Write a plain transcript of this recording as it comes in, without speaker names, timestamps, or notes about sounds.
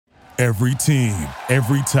Every team,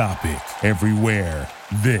 every topic, everywhere.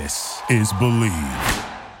 This is Believe.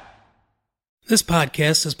 This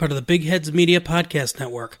podcast is part of the Big Heads Media Podcast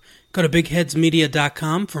Network. Go to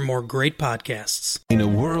bigheadsmedia.com for more great podcasts. In a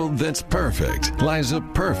world that's perfect lies a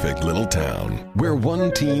perfect little town where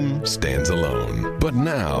one team stands alone. But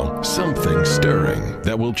now, something stirring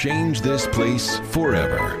that will change this place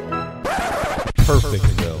forever.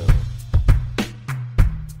 Perfectville.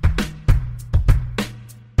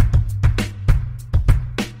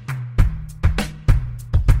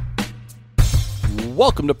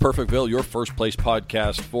 Welcome to Perfectville, your first place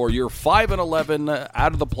podcast for your 5-11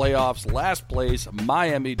 out of the playoffs, last place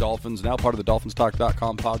Miami Dolphins, now part of the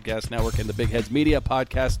DolphinsTalk.com podcast network and the Big Heads Media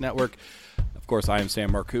podcast network. Of course, I am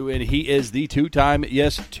Sam Marcoux, and he is the two-time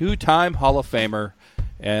Hall of Famer,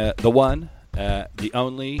 the one, the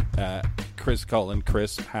only, Chris Cullen.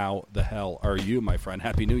 Chris, how the hell are you, my friend?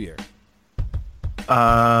 Happy New Year.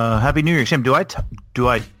 Happy New Year, Sam. Do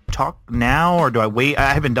I talk now or do I wait?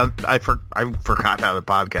 I haven't done. I forgot how to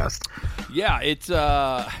podcast. Yeah, it's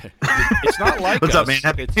not like What's us. up, man?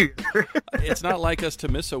 Happy New Year. It's not like us to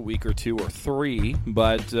miss a week or two or three,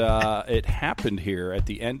 but it happened here at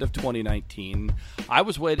the end of 2019. I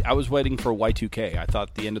was waiting for Y2K. I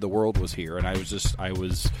thought the end of the world was here, and I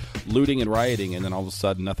was looting and rioting, and then all of a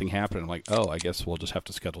sudden nothing happened. I'm like, oh, I guess we'll just have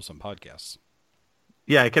to schedule some podcasts.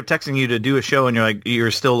 Yeah, I kept texting you to do a show, and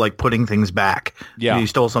you're still like putting things back. Yeah, you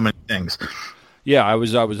stole so many things. Yeah, I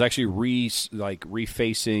was actually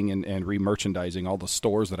refacing and re-merchandising all the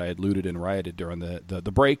stores that I had looted and rioted during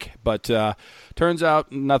the break. But turns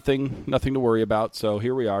out nothing to worry about. So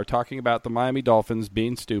here we are talking about the Miami Dolphins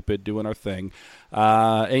being stupid, doing our thing.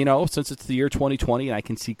 And, since it's the year 2020, and I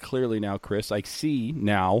can see clearly now, Chris, I see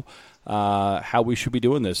now how we should be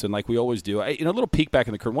doing this. And like we always do, a little peek back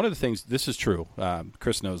in the curtain. One of the things, this is true,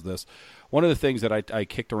 Chris knows this. One of the things that I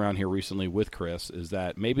kicked around here recently with Chris is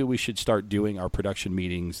that maybe we should start doing our production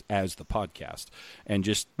meetings as the podcast and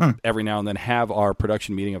just every now and then have our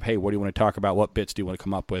production meeting of, hey, what do you want to talk about? What bits do you want to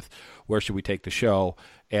come up with? Where should we take the show?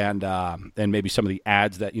 And maybe some of the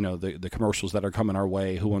ads that, the commercials that are coming our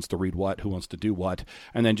way, who wants to read what, who wants to do what,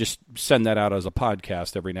 and then just send that out as a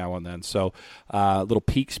podcast every now and then. So little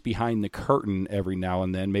peeks behind the curtain every now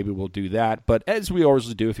and then. Maybe we'll do that. But as we always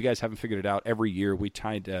do, if you guys haven't figured it out, every year we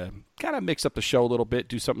try to kind of mix up the show a little bit,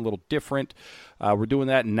 do something a little different. We're doing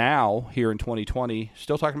that now here in 2020.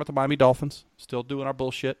 Still talking about the Miami Dolphins. Still doing our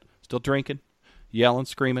bullshit. Still drinking, yelling,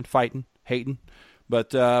 screaming, fighting, hating.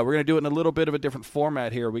 But we're going to do it in a little bit of a different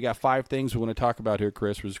format here. We got 5 things we want to talk about here,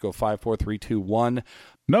 Chris. We'll just go 5, 4, 3, 2, 1.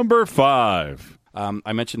 Number 5.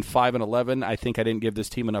 I mentioned 5-11. I think I didn't give this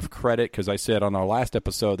team enough credit because I said on our last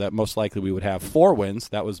episode that most likely we would have 4 wins.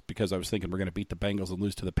 That was because I was thinking we're going to beat the Bengals and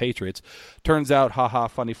lose to the Patriots. Turns out,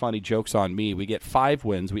 funny, jokes on me. We get 5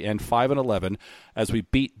 wins. We end 5-11 as we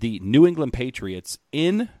beat the New England Patriots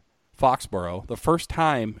in Foxborough, the first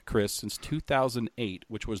time, Chris, since 2008,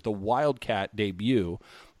 which was the Wildcat debut,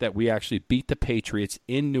 that we actually beat the Patriots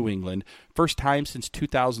in New England. First time since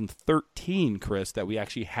 2013, Chris, that we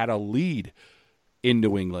actually had a lead in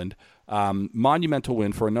New England. Monumental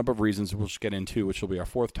win for a number of reasons we'll just get into, which will be our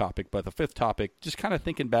 4th topic. But the 5th topic, just kind of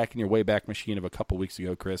thinking back in your Wayback Machine of a couple weeks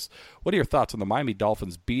ago, Chris, what are your thoughts on the Miami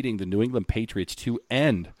Dolphins beating the New England Patriots to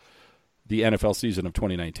end the NFL season of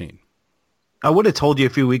 2019? I would have told you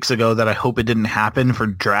a few weeks ago that I hope it didn't happen for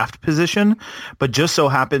draft position, but just so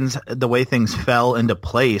happens the way things fell into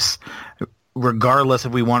place, regardless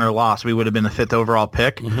if we won or lost, we would have been the 5th overall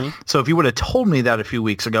pick. Mm-hmm. So if you would have told me that a few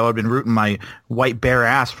weeks ago, I'd been rooting my white bear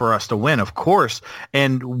ass for us to win, of course,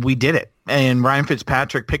 and we did it. And Ryan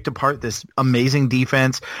Fitzpatrick picked apart this amazing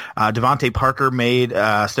defense. Devontae Parker made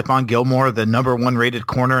Stephon Gilmore, the number 1 rated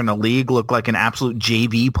corner in the league, look like an absolute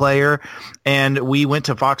JV player. And we went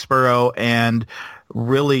to Foxborough and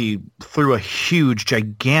really threw a huge,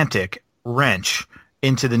 gigantic wrench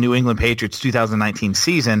into the New England Patriots 2019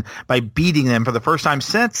 season by beating them for the first time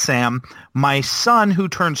since, Sam, my son, who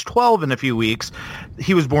turns 12 in a few weeks,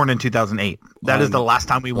 he was born in 2008. That is the last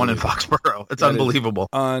time we won in Foxborough. It's unbelievable.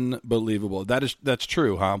 Unbelievable. That's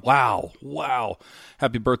true, huh? Wow.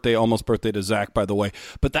 Happy birthday, almost birthday to Zach, by the way.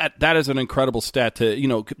 But that is an incredible stat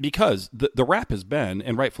to, because the rap has been,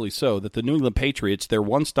 and rightfully so, that the New England Patriots, their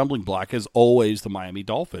one stumbling block is always the Miami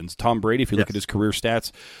Dolphins. Tom Brady, if you look at his career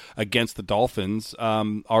stats against the Dolphins,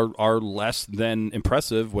 are less than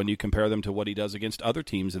impressive when you compare them to what he does against other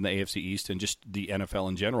teams in the AFC East and just the NFL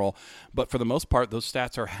in general. But for the most part, those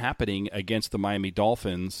stats are happening against the Miami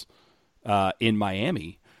Dolphins in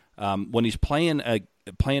Miami. When he's playing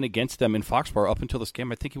against them in Foxborough up until this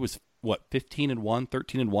game, I think he was, 15-1,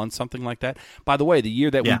 13-1, something like that. By the way, the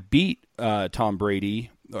year that we beat Tom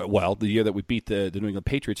Brady, well, the year that we beat the New England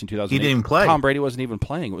Patriots in 2008. He didn't even play. Tom Brady wasn't even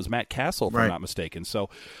playing. It was Matt Castle, if Right. I'm not mistaken. So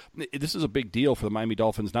this is a big deal for the Miami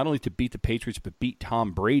Dolphins, not only to beat the Patriots, but beat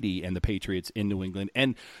Tom Brady and the Patriots in New England.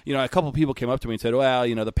 And, a couple of people came up to me and said, well,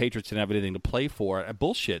 the Patriots didn't have anything to play for.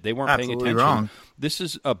 Bullshit. They weren't Absolutely paying attention. wrong. This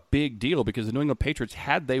is a big deal because the New England Patriots,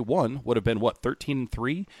 had they won, would have been,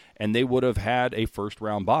 13-3, and they would have had a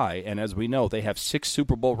first-round bye. And as we know, they have 6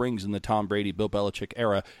 Super Bowl rings in the Tom Brady, Bill Belichick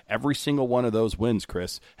era. Every single one of those wins,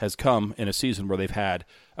 Chris, has come in a season where they've had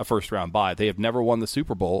a first-round bye. They have never won the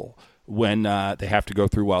Super Bowl when they have to go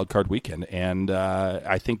through Wild Card Weekend. And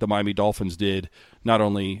I think the Miami Dolphins did not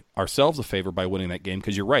only ourselves a favor by winning that game,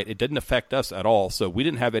 because you're right, it didn't affect us at all. So we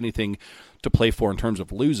didn't have anything to play for in terms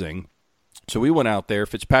of losing. So we went out there.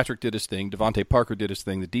 Fitzpatrick did his thing. Devontae Parker did his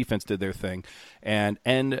thing. The defense did their thing, and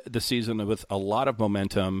end the season with a lot of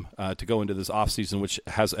momentum to go into this offseason, which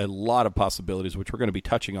has a lot of possibilities, which we're going to be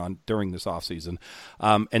touching on during this offseason.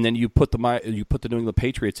 And then you put the New England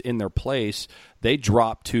Patriots in their place. They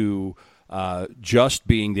dropped to just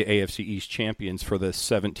being the AFC East champions for the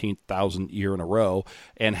 17,000th year in a row,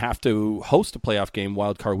 and have to host a playoff game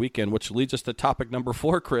Wild Card Weekend, which leads us to topic number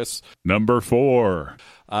 4, Chris. Number 4.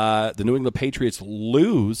 The New England Patriots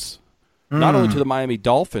lose not only to the Miami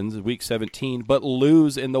Dolphins in Week 17, but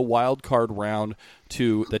lose in the wild card round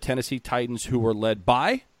to the Tennessee Titans, who were led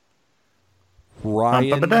by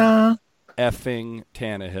Ryan effing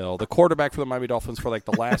Tannehill, the quarterback for the Miami Dolphins for like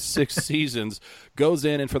the last 6 seasons, goes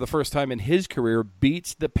in and for the first time in his career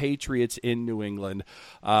beats the Patriots in New England.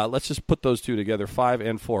 Let's just put those two together, 5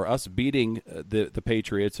 and 4. Us beating the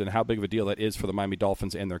Patriots and how big of a deal that is for the Miami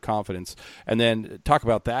Dolphins and their confidence. And then talk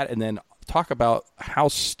about that, and then talk about how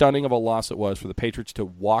stunning of a loss it was for the Patriots to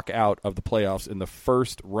walk out of the playoffs in the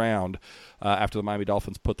first round after the Miami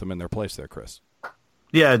Dolphins put them in their place there, Chris.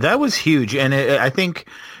 Yeah, that was huge, and I think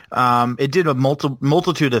it did a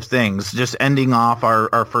multitude of things. Just ending off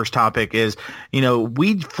our first topic is,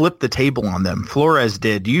 we flipped the table on them. Flores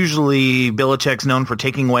did. Usually, Belichick's known for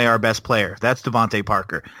taking away our best player. That's Devontae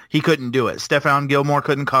Parker. He couldn't do it. Stephon Gilmore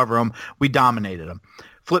couldn't cover him. We dominated him.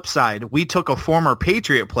 Flip side, we took a former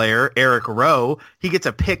Patriot player, Eric Rowe. He gets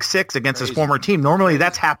a pick 6 against his former team. Normally,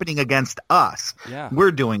 that's happening against us. Yeah.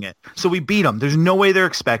 We're doing it. So we beat them. There's no way they're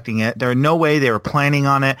expecting it. There's no way they were planning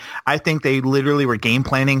on it. I think they literally were game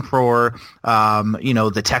planning for,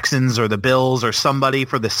 the Texans or the Bills or somebody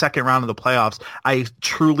for the second round of the playoffs. I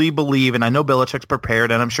truly believe, and I know Belichick's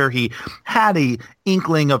prepared, and I'm sure he had a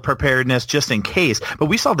inkling of preparedness just in case. But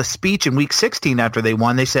we saw the speech in Week 16 after they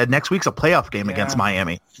won. They said next week's a playoff game against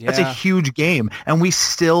Miami. That's a huge game, and we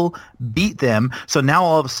still beat them. So now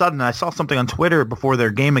all of a sudden, I saw something on Twitter before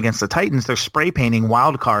their game against the Titans. They're spray painting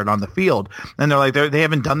wild card on the field, and they're like, they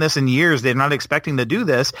haven't done this in years. They're not expecting to do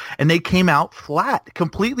this, and they came out flat,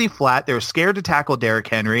 completely flat. They were scared to tackle Derrick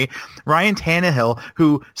Henry. Ryan Tannehill,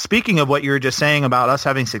 who, speaking of what you were just saying about us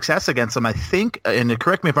having success against them, I think, and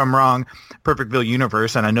correct me if I'm wrong, Perfectville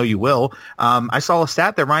Universe, and I know you will, I saw a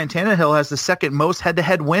stat that Ryan Tannehill has the second most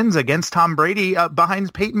head-to-head wins against Tom Brady behind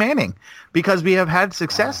Peyton Manning, because we have had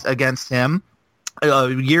success against him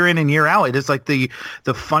year in and year out. It is like the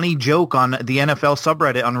funny joke on the NFL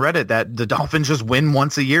subreddit on Reddit that the Dolphins just win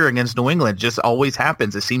once a year against New England. It just always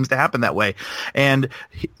happens. It seems to happen that way. And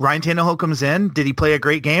Ryan Tannehill comes in. Did he play a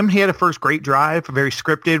great game? He had a first great drive, very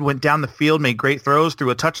scripted, went down the field, made great throws,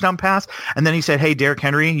 threw a touchdown pass, and then he said, hey, Derrick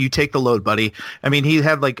Henry, you take the load, buddy. I mean, he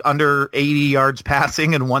had like under 80 yards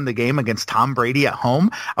passing and won the game against Tom Brady at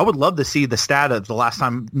home. I would love to see the stat of the last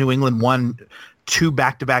time New England won 2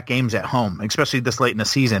 back-to-back games at home, especially this late in the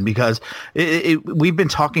season, because we've been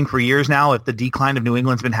talking for years now if the decline of New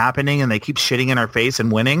England's been happening and they keep shitting in our face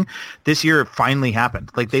and winning. This year it finally happened.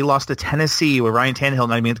 Like, they lost to Tennessee with Ryan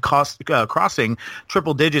Tannehill, crossing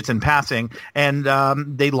triple digits in passing, and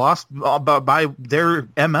they lost by their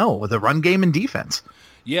MO with a run game and defense.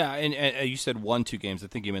 Yeah, and you said 1-2 games. I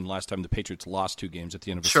think even last time the Patriots lost 2 games at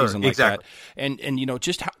the end of a season like that. And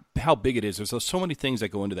just how big it is. There's so many things that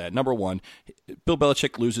go into that. Number one, Bill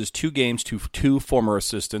Belichick loses 2 games to 2 former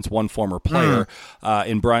assistants, 1 former player,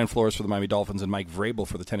 in Brian Flores for the Miami Dolphins and Mike Vrabel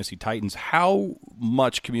for the Tennessee Titans. How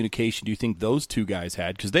much communication do you think those 2 guys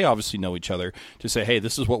had? Because they obviously know each other, to say, hey,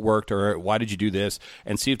 this is what worked, or why did you do this,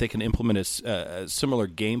 and see if they can implement a similar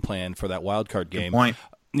game plan for that wild card game. Good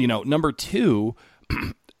point. Number 2,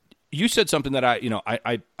 you said something that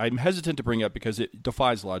I'm hesitant to bring up because it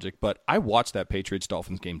defies logic, but I watched that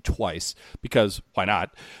Patriots-Dolphins game twice because why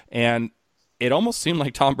not? And it almost seemed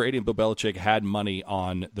like Tom Brady and Bill Belichick had money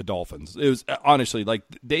on the Dolphins. It was honestly like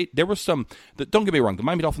there was some. Don't get me wrong, the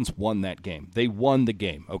Miami Dolphins won that game. They won the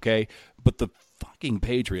game, okay? But the fucking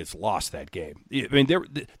Patriots lost that game. I mean,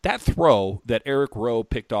 that throw that Eric Rowe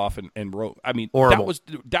picked off and Rowe, I mean, horrible.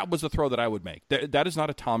 that was a throw that I would make. That is not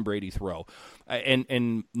a Tom Brady throw.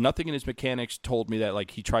 And nothing in his mechanics told me that,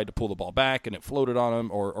 like, he tried to pull the ball back and it floated on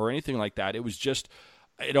him or anything like that. It was just,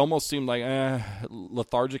 it almost seemed like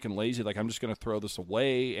lethargic and lazy, like, I'm just going to throw this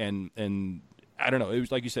away. And I don't know. It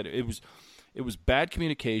was like you said, it was bad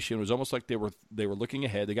communication. It was almost like they were looking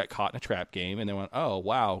ahead. They got caught in a trap game, and they went, oh,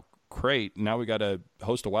 wow, great. Now we got to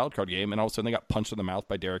host a wild card game, and all of a sudden they got punched in the mouth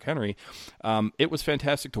by Derrick Henry. It was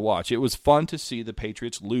fantastic to watch. It was fun to see the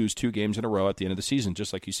Patriots lose 2 games in a row at the end of the season,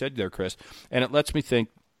 just like you said there, Chris. And it lets me think,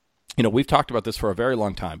 you know, we've talked about this for a very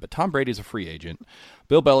long time, but Tom Brady is a free agent.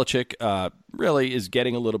 Bill Belichick really is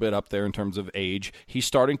getting a little bit up there in terms of age. You're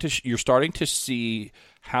starting to see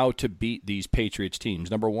how to beat these Patriots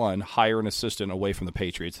teams. Number one, hire an assistant away from the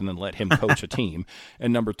Patriots and then let him coach a team.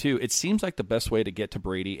 And number two, it seems like the best way to get to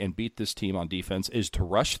Brady and beat this team on defense is to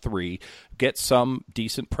rush 3, get some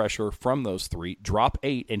decent pressure from those 3, drop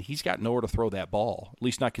 8, and he's got nowhere to throw that ball, at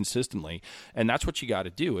least not consistently. And that's what you got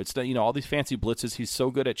to do. It's the, all these fancy blitzes. He's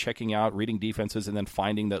so good at checking out, reading defenses, and then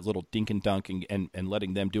finding that little dink and dunk and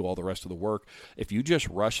letting them do all the rest of the work. If you just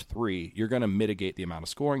rush 3, you're going to mitigate the amount of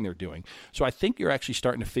scoring they're doing. So I think you're actually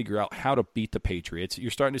starting to figure out how to beat the Patriots.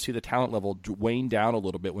 You're starting to see the talent level wane down a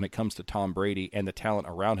little bit when it comes to Tom Brady and the talent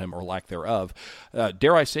around him, or lack thereof.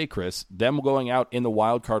 Dare I say, Chris, them going out in the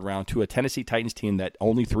wild card round to a Tennessee Titans team that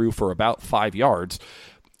only threw for about 5 yards.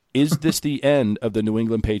 Is this the end of the New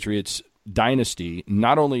England Patriots dynasty,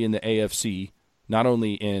 not only in the AFC, not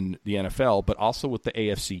only in the NFL, but also with the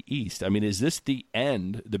AFC East? I mean, is this the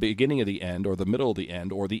end, the beginning of the end, or the middle of the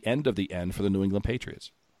end, or the end of the end for the New England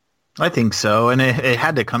Patriots? I think so, and it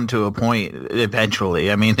had to come to a point eventually.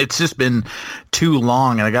 I mean, it's just been too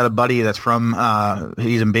long, and I got a buddy that's from,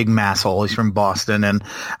 he's a big masshole. He's from Boston, and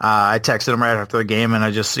I texted him right after the game, and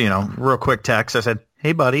I just, real quick text. I said,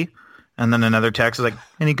 hey, buddy. And then another text was like,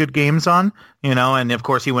 any good games on? And of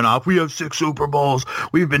course he went off, we have 6 Super Bowls.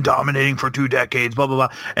 We've been dominating for 2 decades, blah, blah,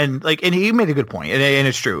 blah. And he made a good point. And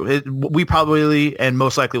it's true. We probably and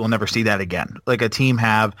most likely will never see that again. Like a team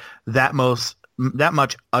have that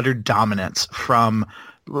much utter dominance from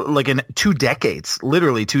like in 2 decades,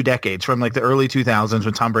 literally 2 decades, from like the early 2000s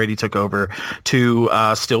when Tom Brady took over to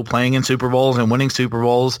still playing in Super Bowls and winning Super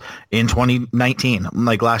Bowls in 2019,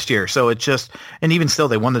 like last year. So it's just, and even still,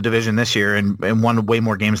 they won the division this year and won way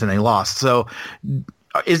more games than they lost. So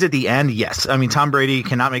is it the end? Yes. I mean, Tom Brady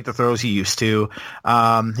cannot make the throws he used to.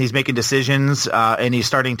 He's making decisions, and he's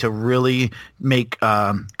starting to really make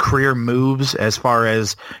career moves, as far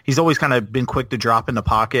as he's always kind of been quick to drop in the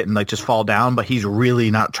pocket and like just fall down, but he's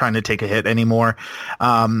really not trying to take a hit anymore.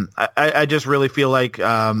 I just really feel like,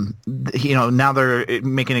 now they're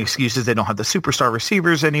making excuses. They don't have the superstar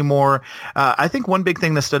receivers anymore. I think one big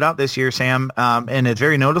thing that stood out this year, Sam, and it's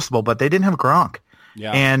very noticeable, but they didn't have Gronk.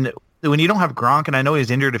 Yeah. And when you don't have Gronk, and I know he's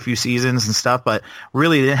injured a few seasons and stuff, but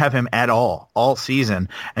really they didn't have him at all season.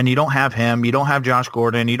 And you don't have him. You don't have Josh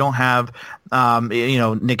Gordon. You don't have,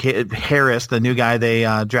 Nick Harris, the new guy they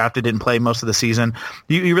drafted, didn't play most of the season.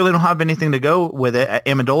 You really don't have anything to go with it.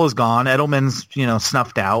 Amendola's gone. Edelman's,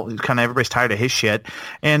 snuffed out. Kind of everybody's tired of his shit.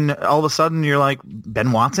 And all of a sudden you're like,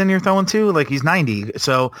 Ben Watson you're throwing to? Like, he's 90.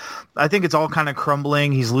 So I think it's all kind of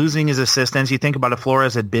crumbling. He's losing his assistants. You think about it,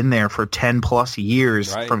 Flores had been there for 10 plus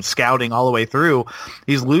years, right, from scouting all the way through.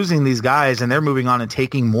 He's losing these guys, and they're moving on and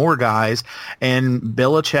taking more guys. And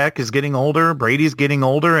Belichick is getting older. Brady's getting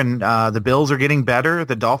older, and the Bills are getting better.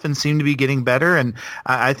 The Dolphins seem to be getting better, and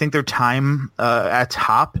I think their time at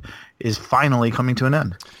top is finally coming to an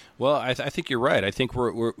end. Well, I think you're right. I think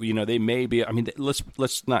we're they may be. I mean,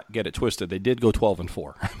 let's not get it twisted. They did go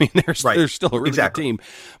 12-4. I mean, they're still a really good team,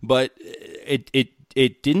 but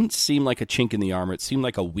it didn't seem like a chink in the armor. It seemed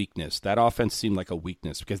like a weakness. That offense seemed like a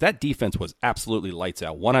weakness because that defense was absolutely lights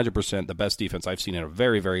out. 100% the best defense I've seen in a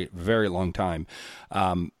very, very, very long time.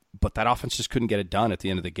 But that offense just couldn't get it done at the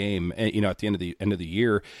end of the game, at the end of the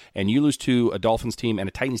year. And you lose to a Dolphins team and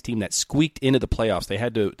a Titans team that squeaked into the playoffs. They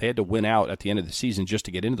had to win out at the end of the season just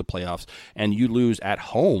to get into the playoffs. And you lose at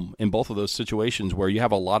home in both of those situations where you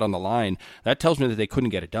have a lot on the line. That tells me that they couldn't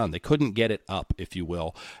get it done. They couldn't get it up, if you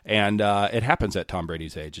will. And it happens at Tom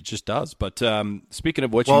Brady's age. It just does. But speaking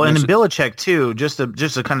of which, and in Belichick too, just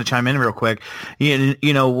to kind of chime in real quick,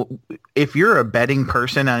 if you're a betting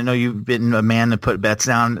person, I know you've been a man to put bets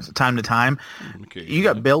down time to time. Okay, you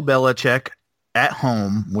got Bill Belichick at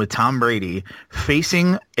home with Tom Brady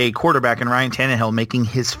facing a quarterback in Ryan Tannehill making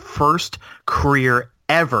his first career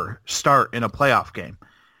ever start in a playoff game.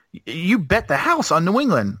 you bet the house on New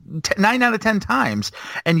England 9 out of 10 times.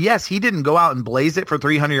 And yes, he didn't go out and blaze it for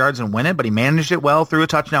 300 yards and win it, but he managed it well, threw a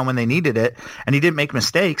touchdown when they needed it, and he didn't make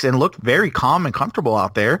mistakes and looked very calm and comfortable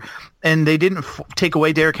out there. And they didn't take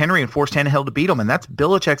away Derrick Henry and force Tannehill to beat him. And that's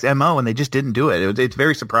Belichick's MO, and they just didn't do it. It's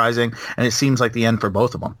very surprising, and it seems like the end for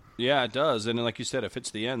both of them. Yeah, it does. And like you said, if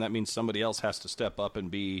it's the end, that means somebody else has to step up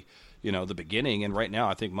and be, the beginning. And right now,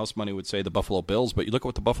 I think most money would say the Buffalo Bills. But you look at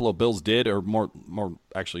what the Buffalo Bills did, or more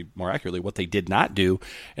accurately, what they did not do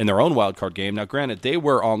in their own wild card game. Now, granted, they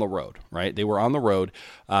were on the road, right? They were on the road.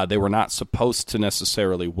 They were not supposed to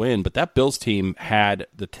necessarily win, but that Bills team had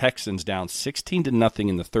the Texans down 16-0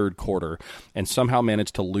 in the third quarter and somehow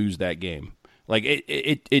managed to lose that game. Like,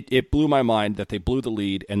 it blew my mind that they blew the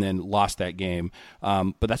lead and then lost that game.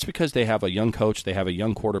 But that's because they have a young coach, they have a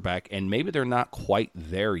young quarterback, and maybe they're not quite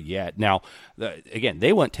there yet. Now, again,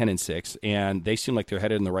 they went 10-6, and they seem like they're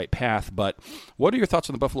headed in the right path. But what are your thoughts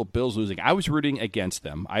on the Buffalo Bills losing? I was rooting against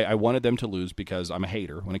them. I wanted them to lose because I'm a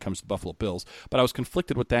hater when it comes to the Buffalo Bills. But I was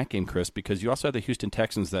conflicted with that game, Chris, because you also have the Houston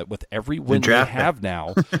Texans that with every win they have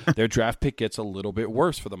now, their draft pick gets a little bit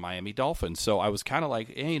worse for the Miami Dolphins. So I was kind of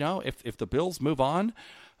like, hey, if the Bills move on,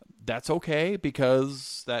 that's okay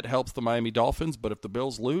because that helps the Miami Dolphins. But if the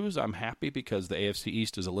Bills lose, I'm happy because the AFC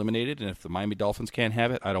East is eliminated. And if the Miami Dolphins can't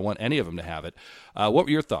have it, I don't want any of them to have it. What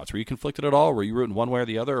were your thoughts? Were you conflicted at all? Were you rooting one way or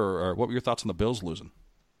the other? Or what were your thoughts on the Bills losing?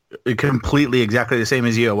 Completely exactly the same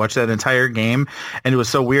as you. I watched that entire game, and it was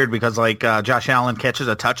so weird because Josh Allen catches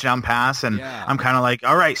a touchdown pass, and I'm kind of like,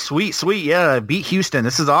 all right, sweet, yeah, beat Houston,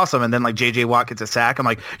 this is awesome. And then J.J. Watt gets a sack. I'm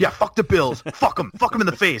like, yeah, fuck the Bills, fuck them in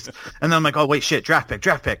the face. And then I'm like, oh wait, shit, draft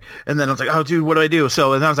pick. And then I was like, oh dude, what do I do?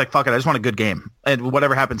 So and then I was like, fuck it, I just want a good game, and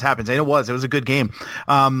whatever happens. And it was a good game.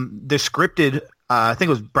 The scripted, I think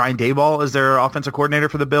it was Brian Daboll is their offensive coordinator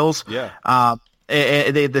for the Bills. Yeah.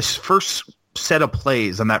 This first set of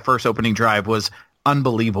plays on that first opening drive was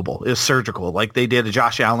unbelievable. It was surgical. Like they did a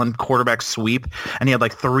Josh Allen quarterback sweep, and he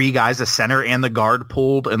had 3 guys, the center and the guard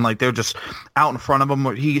pulled, and they're just out in front of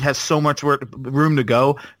him. He has so much room to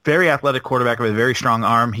go. Very athletic quarterback with a very strong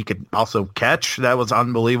arm. He could also catch. That was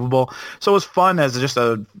unbelievable. So it was fun as just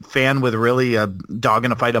a fan with really a dog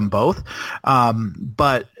in a fight on both.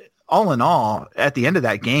 But all in all, at the end of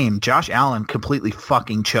that game, Josh Allen completely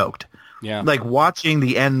fucking choked. Yeah. Watching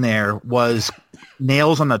the end there was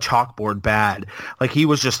nails on the chalkboard bad. He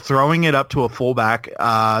was just throwing it up to a fullback.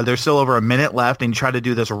 There's still over a minute left, and he tried to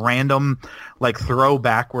do this random throw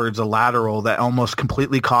backwards, a lateral that almost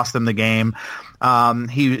completely cost them the game.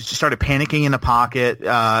 He started panicking in the pocket.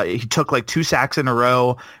 He took 2 sacks in a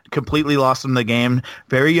row, completely lost him the game.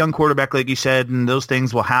 Very young quarterback, like you said, and those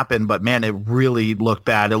things will happen. But man, it really looked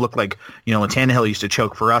bad. It looked like, when Tannehill used to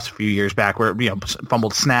choke for us a few years back, where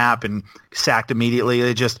fumbled snap and sacked immediately.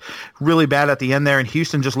 It just really bad at the end there. And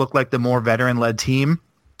Houston just looked like the more veteran-led team.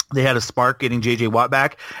 They had a spark getting J.J. Watt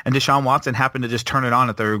back, and Deshaun Watson happened to just turn it on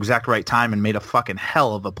at the exact right time and made a fucking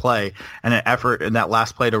hell of a play and an effort in that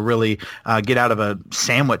last play to really get out of a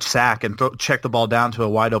sandwich sack and check the ball down to a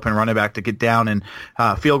wide-open running back to get down and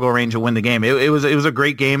field goal range and win the game. It was a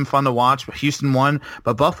great game, fun to watch. Houston won,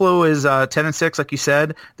 but Buffalo is 10-6, like you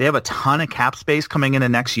said. They have a ton of cap space coming into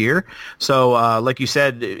next year. So, like you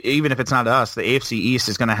said, even if it's not us, the AFC East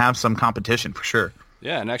is going to have some competition for sure.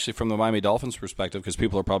 Yeah, and actually from the Miami Dolphins perspective, because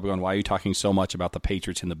people are probably going, why are you talking so much about the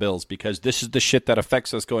Patriots and the Bills? Because this is the shit that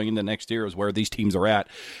affects us going into next year is where these teams are at.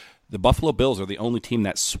 The Buffalo Bills are the only team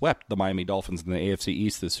that swept the Miami Dolphins in the AFC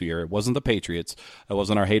East this year. It wasn't the Patriots. It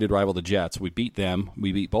wasn't our hated rival, the Jets. We beat them.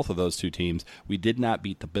 We beat both of those two teams. We did not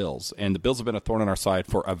beat the Bills. And the Bills have been a thorn in our side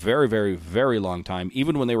for a very, very, very long time.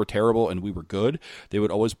 Even when they were terrible and we were good, they would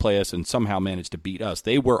always play us and somehow manage to beat us.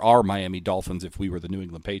 They were our Miami Dolphins if we were the New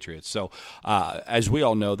England Patriots. So as we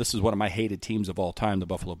all know, this is one of my hated teams of all time, the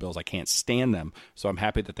Buffalo Bills. I can't stand them. So I'm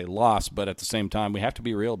happy that they lost. But at the same time, we have to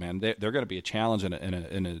be real, man. They're going to be a challenge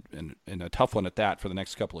in a tough one at that for the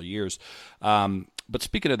next couple of years. But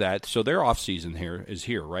speaking of that, so their offseason is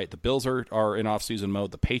here, right? The Bills are in offseason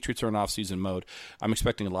mode. The Patriots are in offseason mode. I'm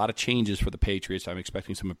expecting a lot of changes for the Patriots. I'm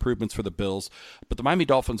expecting some improvements for the Bills. But the Miami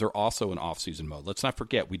Dolphins are also in offseason mode. Let's not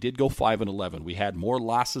forget, we did go 5-11. We had more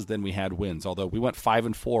losses than we had wins, although we went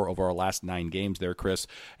 5-4 over our last 9 games there, Chris.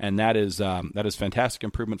 And that is fantastic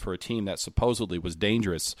improvement for a team that supposedly was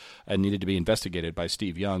dangerous and needed to be investigated by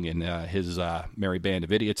Steve Young and his merry band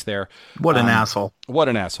of idiots there. What an asshole. What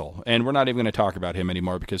an asshole. And we're not even going to talk about him him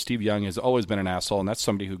anymore because Steve Young has always been an asshole, and that's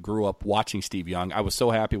somebody who grew up watching Steve Young. I was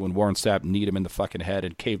so happy when Warren Sapp kneed him in the fucking head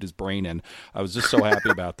and caved his brain in. I was just so happy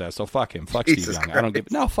about that. So fuck him. Fuck Steve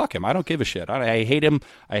Young. Fuck him. I don't give a shit. I hate him.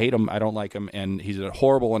 I don't like him, and he's a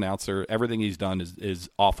horrible announcer. Everything he's done is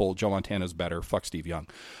awful. Joe Montana's better. Fuck Steve Young.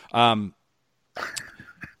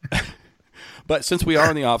 But since we are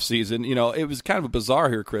in the off season, it was kind of a bizarre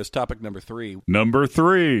here, Chris. Topic number 3. Number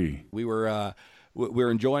 3. We were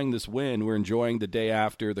we're enjoying this win. We're enjoying the day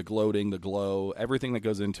after, the gloating, the glow, everything that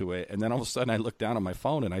goes into it. And then all of a sudden I look down on my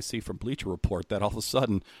phone and I see from Bleacher Report that all of a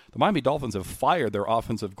sudden the Miami Dolphins have fired their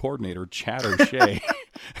offensive coordinator, Chad O'Shea.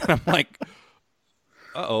 And I'm like,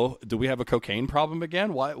 uh-oh, do we have a cocaine problem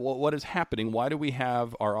again? What is happening? Why do we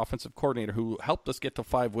have our offensive coordinator who helped us get to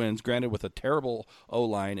 5 wins, granted with a terrible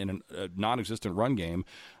O-line and a non-existent run game,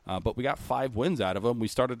 but we got 5 wins out of him. We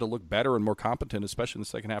started to look better and more competent, especially in the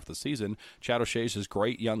second half of the season. Chad O'Shea's this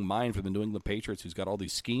great young mind from the New England Patriots who's got all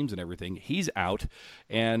these schemes and everything. He's out,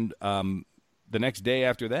 and the next day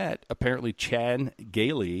after that, apparently Chan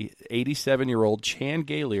Gailey, 87-year-old Chan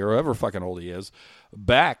Gailey, or however fucking old he is,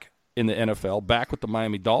 back in the NFL, back with the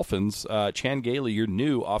Miami Dolphins. Chan Gailey, your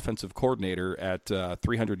new offensive coordinator at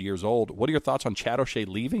 300 years old. What are your thoughts on Chad O'Shea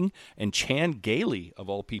leaving and Chan Gailey, of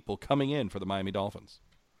all people, coming in for the Miami Dolphins?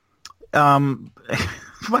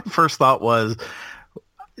 My first thought was,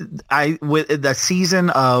 with the season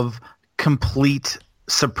of complete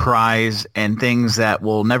surprise and things that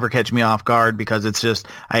will never catch me off guard because it's just,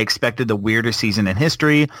 I expected the weirdest season in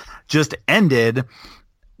history, just ended.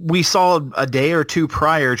 We saw a day or two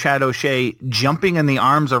prior Chad O'Shea jumping in the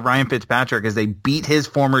arms of Ryan Fitzpatrick as they beat his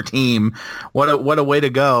former team. What a way to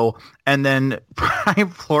go. And then Brian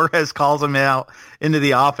Flores calls him out into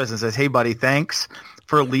the office and says, "Hey, buddy, thanks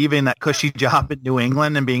for leaving that cushy job in New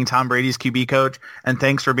England and being Tom Brady's QB coach. And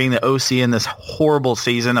thanks for being the OC in this horrible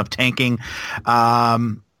season of tanking.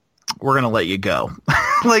 We're going to let you go."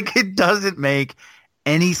 Like, it doesn't make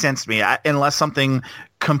any sense to me unless something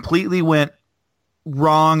completely went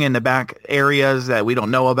wrong in the back areas that we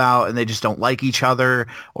don't know about and they just don't like each other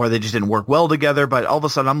or they just didn't work well together. But all of a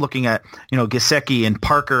sudden I'm looking at, Gesicki and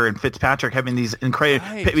Parker and Fitzpatrick having these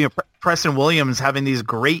incredible, Preston Williams having these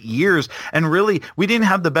great years. And really, we didn't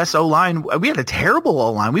have the best O-line. We had a terrible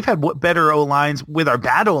O-line. We've had better O-lines with our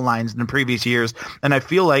bad O-lines in previous years. And I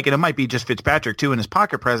feel like, and it might be just Fitzpatrick too in his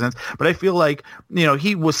pocket presence, but I feel like,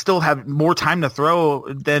 he will still have more time to throw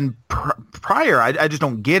than prior. I just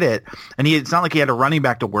don't get it. And it's not like he had a running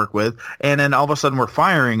back to work with. And then all of a sudden we're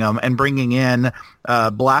firing him and bringing in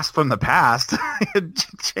blast from the past,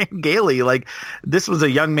 Chan Gailey. Like, this was a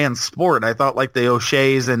young man's sport. I thought like the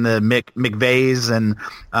O'Sheas and the McVays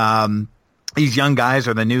and these young guys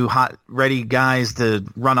are the new hot, ready guys to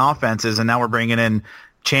run offenses, and now we're bringing in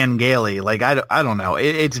Chan Gailey. Like, I don't know.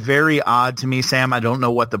 It's very odd to me, Sam. I don't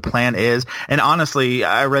know what the plan is. And honestly,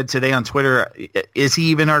 I read today on Twitter, is he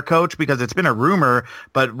even our coach? Because it's been a rumor,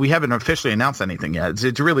 but we haven't officially announced anything yet.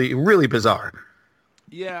 It's really, really bizarre.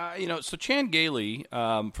 Yeah, so Chan Gailey,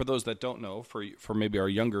 for those that don't know, for maybe our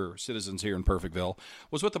younger citizens here in Perfectville,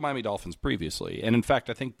 was with the Miami Dolphins previously. And in fact,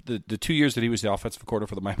 I think the 2 years that he was the offensive coordinator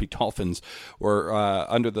for the Miami Dolphins were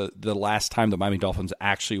under the last time the Miami Dolphins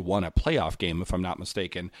actually won a playoff game, if I'm not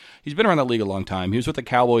mistaken. He's been around the league a long time. He was with the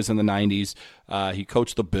Cowboys in the 90s. He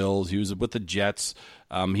coached the Bills. He was with the Jets.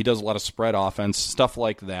 He does a lot of spread offense, stuff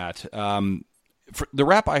like that. The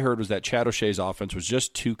rap I heard was that Chad O'Shea's offense was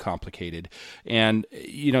just too complicated. And,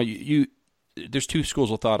 there's two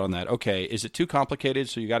schools of thought on that. Okay, is it too complicated,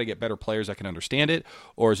 so you got to get better players that can understand it?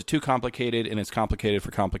 Or is it too complicated and it's complicated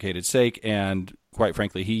for complicated sake? And quite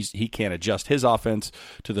frankly, he can't adjust his offense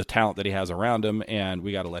to the talent that he has around him, and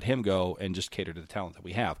we got to let him go and just cater to the talent that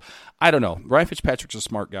we have. I don't know. Ryan Fitzpatrick's a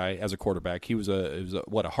smart guy as a quarterback. He was a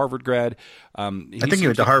Harvard grad. I think he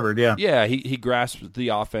went to Harvard, yeah. Yeah, he grasped the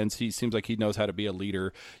offense. He seems like he knows how to be a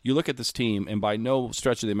leader. You look at this team, and by no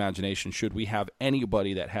stretch of the imagination should we have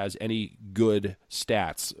anybody that has any good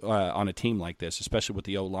stats on a team like this, especially with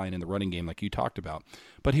the O-line and the running game like you talked about.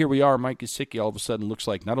 But here we are. Mike Gesicki all of a sudden looks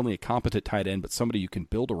like not only a competent tight end, but somebody you can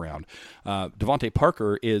build around. Devontae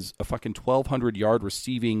Parker is a fucking 1,200-yard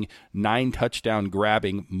receiving, 9-touchdown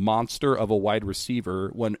grabbing monster of a wide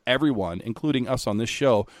receiver when everyone, including us on this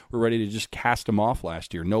show, were ready to just cast him off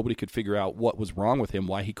last year. Nobody could figure out what was wrong with him,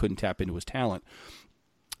 why he couldn't tap into his talent.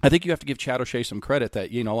 I think you have to give Chad O'Shea some credit that,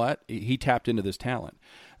 you know what, he tapped into this talent.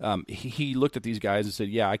 he looked at these guys and said,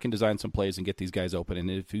 yeah, I can design some plays and get these guys open, and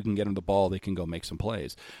if you can get them the ball, they can go make some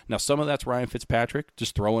plays. Now, some of that's Ryan Fitzpatrick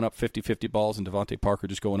just throwing up 50-50 balls, and Devontae Parker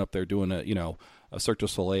just going up there doing a Cirque du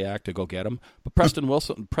Soleil act to go get him. But Preston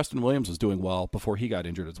Williams was doing well before he got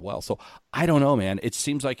injured as well. So I don't know, man. It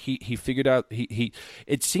seems like he figured out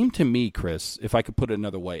it seemed to me, Chris, if I could put it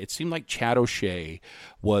another way, it seemed like Chad O'Shea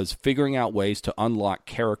was figuring out ways to unlock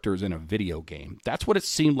characters in a video game. That's what it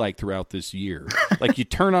seemed like throughout this year. Like, you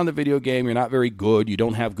turn on the video game, you're not very good, you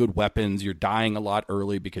don't have good weapons, you're dying a lot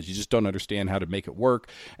early because you just don't understand how to make it work.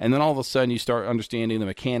 And then all of a sudden you start understanding the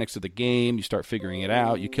mechanics of the game, you start figuring it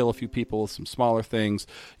out, you kill a few people with some smaller things,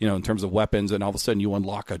 in terms of weapons, and all of a sudden you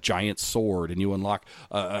unlock a giant sword and you unlock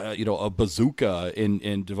a bazooka in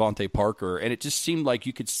Devontae Parker, and it just seemed like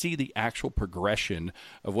you could see the actual progression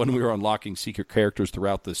of when we were unlocking secret characters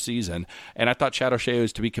throughout the season. And I thought Chad O'Shea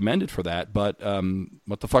was to be commended for that, but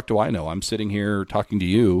what the fuck do I know? I'm sitting here talking to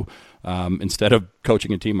you instead of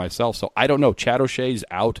coaching a team myself, so I don't know. Chad O'Shea's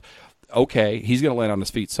out. Okay, he's going to land on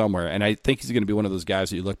his feet somewhere, and I think he's going to be one of those guys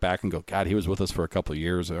that you look back and go, God, he was with us for a couple of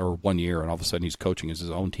years or 1 year, and all of a sudden he's coaching as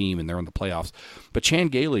his own team, and they're in the playoffs. But Chan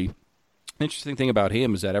Gailey, the interesting thing about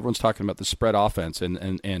him is that everyone's talking about the spread offense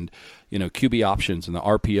and QB options and the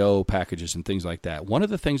RPO packages and things like that. One of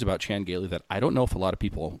the things about Chan Gailey that I don't know if a lot of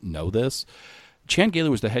people know this, Chan Gailey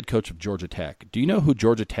was the head coach of Georgia Tech. Do you know who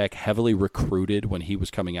Georgia Tech heavily recruited when he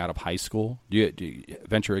was coming out of high school? Do you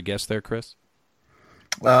venture a guess there, Chris?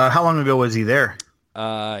 How long ago was he there?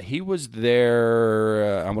 He was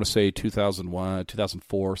there, I want to say 2001,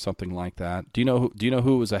 2004, something like that. Do you know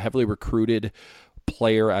who was a heavily recruited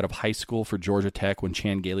player out of high school for Georgia Tech when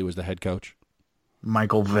Chan Gailey was the head coach?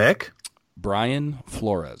 Michael Vick? Brian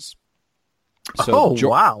Flores.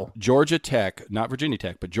 Wow. Georgia Tech, not Virginia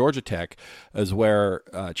Tech, but Georgia Tech is where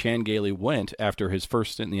Chan Gailey went after his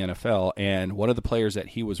first stint in the NFL, and one of the players that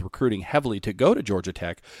he was recruiting heavily to go to Georgia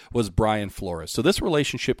Tech was Brian Flores. So this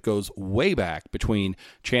relationship goes way back between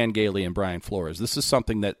Chan Gailey and Brian Flores. This is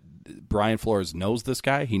something that Brian Flores knows this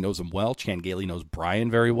guy. He knows him well. Chan Gailey knows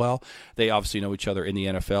Brian very well. They obviously know each other in the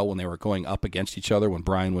NFL when they were going up against each other when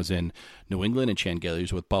Brian was in New England and Chan Gailey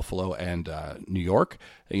was with Buffalo and New York.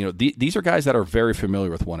 These are guys that are very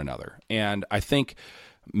familiar with one another. And I think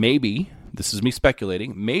maybe, this is me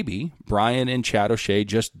speculating, maybe Brian and Chad O'Shea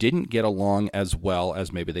just didn't get along as well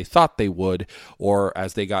as maybe they thought they would, or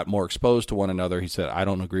as they got more exposed to one another, he said, I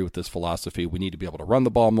don't agree with this philosophy. We need to be able to run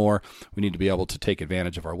the ball more. We need to be able to take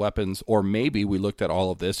advantage of our weapons. Or maybe we looked at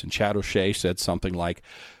all of this and Chad O'Shea said something like,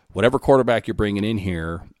 whatever quarterback you're bringing in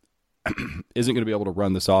here isn't going to be able to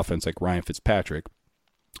run this offense like Ryan Fitzpatrick.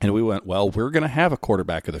 And we went, well, we're going to have a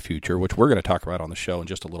quarterback of the future, which we're going to talk about on the show in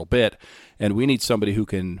just a little bit, and we need somebody who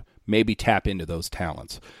can maybe tap into those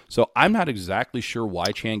talents. So I'm not exactly sure why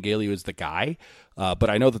Chan Gailey was the guy, but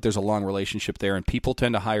I know that there's a long relationship there, and people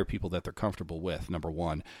tend to hire people that they're comfortable with, number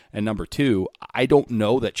one. And number two, I don't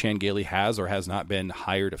know that Chan Gailey has or has not been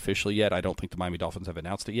hired officially yet. I don't think the Miami Dolphins have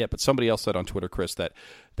announced it yet, but somebody else said on Twitter, Chris,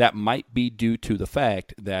 that might be due to the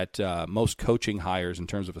fact that most coaching hires in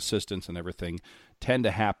terms of assistants and everything tend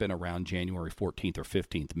to happen around January 14th or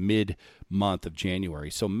 15th, mid-month of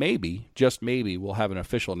January. So maybe, just maybe, we'll have an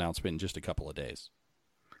official announcement in just a couple of days.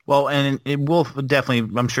 Well, and it will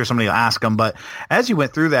definitely, I'm sure somebody will ask them, but as you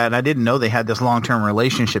went through that, I didn't know they had this long-term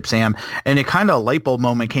relationship, Sam, and it kind of a light bulb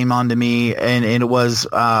moment came on to me, and it was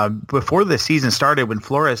before the season started when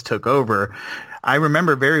Flores took over. I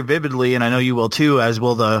remember very vividly, and I know you will too, as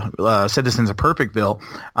will the citizens of Perfectville.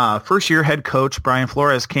 First-year head coach Brian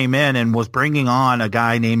Flores came in and was bringing on a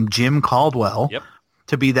guy named Jim Caldwell. Yep.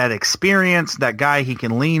 To be that experience, that guy he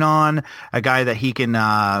can lean on, a guy that he can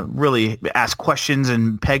really ask questions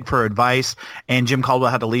and peg for advice. And Jim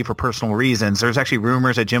Caldwell had to leave for personal reasons. There's actually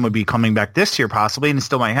rumors that Jim would be coming back this year possibly, and it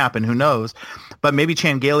still might happen. Who knows? But maybe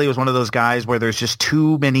Chan Gailey was one of those guys where there's just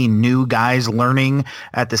too many new guys learning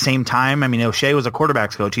at the same time. I mean, O'Shea was a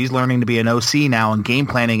quarterback's coach. He's learning to be an OC now and game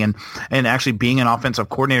planning and actually being an offensive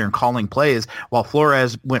coordinator and calling plays, while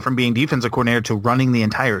Flores went from being defensive coordinator to running the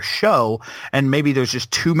entire show. And maybe there's just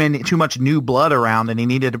too much new blood around, and he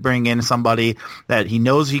needed to bring in somebody that he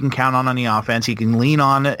knows he can count on the offense. He can lean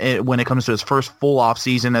on it when it comes to his first full off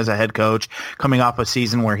season as a head coach, coming off a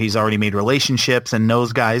season where he's already made relationships and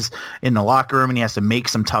knows guys in the locker room, and he has to make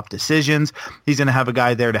some tough decisions. He's going to have a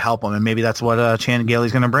guy there to help him, and maybe that's what Chan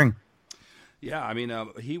Gailey's going to bring. Yeah, I mean,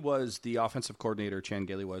 he was the offensive coordinator, Chan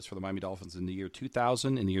Gailey was, for the Miami Dolphins in the year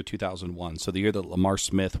 2000 and the year 2001. So the year that Lamar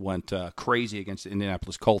Smith went crazy against the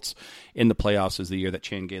Indianapolis Colts in the playoffs is the year that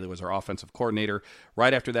Chan Gailey was our offensive coordinator.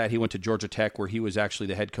 Right after that, he went to Georgia Tech, where he was actually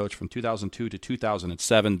the head coach from 2002 to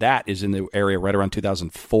 2007. That is in the area right around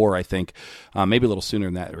 2004, I think, maybe a little sooner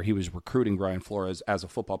than that, where he was recruiting Brian Flores as a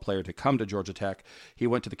football player to come to Georgia Tech. He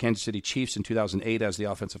went to the Kansas City Chiefs in 2008 as the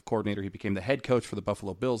offensive coordinator. He became the head coach for the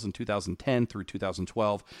Buffalo Bills in 2010 through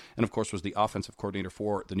 2012, and of course was the offensive coordinator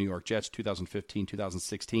for the New York Jets 2015,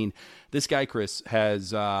 2016. This guy, Chris,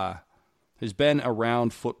 has been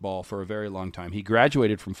around football for a very long time. He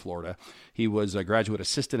graduated from Florida. He was a graduate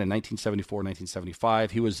assistant in 1974,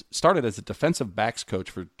 1975. He was started as a defensive backs coach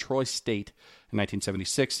for Troy State in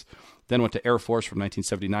 1976, then went to Air Force from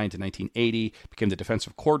 1979 to 1980, became the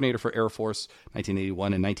defensive coordinator for Air Force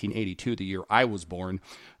 1981 and 1982, the year I was born.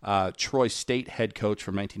 Troy State head coach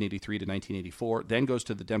from 1983 to 1984, then goes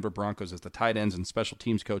to the Denver Broncos as the tight ends and special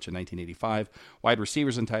teams coach in 1985, wide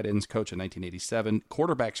receivers and tight ends coach in 1987,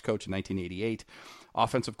 quarterbacks coach in 1988,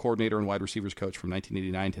 offensive coordinator and wide receivers coach from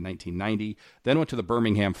 1989 to 1990, then went to the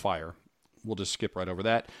Birmingham Fire. We'll just skip right over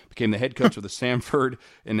that. Became the head coach of the Samford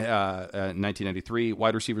in 1993,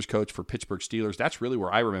 wide receivers coach for Pittsburgh Steelers. That's really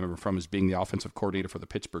where I remember him from, as being the offensive coordinator for the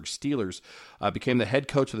Pittsburgh Steelers. Became the head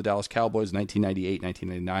coach of the Dallas Cowboys in 1998,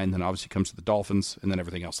 1999, then obviously comes to the Dolphins, and then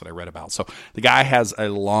everything else that I read about. So the guy has a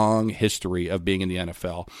long history of being in the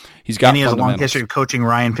NFL. He has a long history of coaching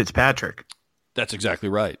Ryan Fitzpatrick. That's exactly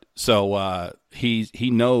right. So he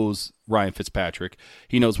knows Ryan Fitzpatrick.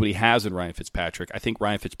 He knows what he has in Ryan Fitzpatrick. I think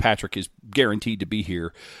Ryan Fitzpatrick is guaranteed to be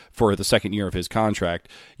here for the second year of his contract.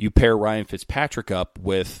 You pair Ryan Fitzpatrick up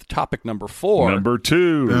with topic number 4. Number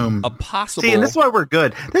 2. Boom. A possible... See, and this is why we're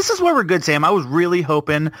good. This is why we're good, Sam. I was really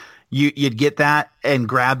hoping you'd get that and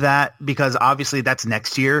grab that, because obviously that's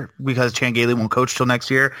next year, because Chan Gailey won't coach till next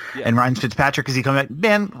year. Yeah. And Ryan Fitzpatrick, is he coming back?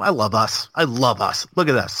 Man, I love us. Look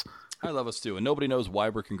at this. I love us too, and nobody knows why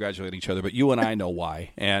we're congratulating each other, but you and I know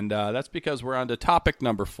why, and that's because we're on to topic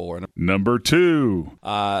number 4. Number 2.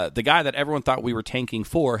 The guy that everyone thought we were tanking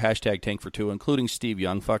for, hashtag tank for 2, including Steve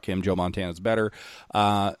Young. Fuck him, Joe Montana's better.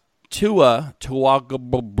 Tua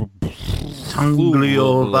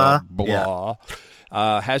Tagovailoa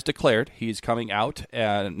has declared he's coming out,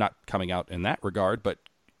 not coming out in that regard, but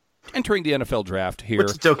entering the NFL draft here. Which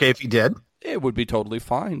is okay if he did. It would be totally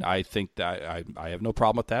fine. I think that I have no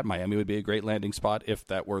problem with that. Miami would be a great landing spot if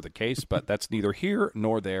that were the case, but that's neither here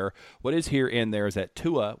nor there. What is here and there is that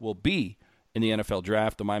Tua will be in the NFL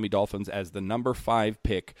draft. The Miami Dolphins, as the number 5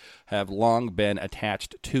 pick, have long been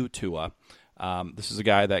attached to Tua. This is a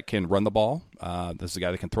guy that can run the ball. This is a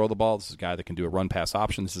guy that can throw the ball. This is a guy that can do a run-pass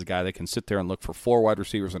option. This is a guy that can sit there and look for 4 wide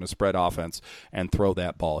receivers in a spread offense and throw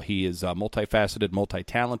that ball. He is multifaceted,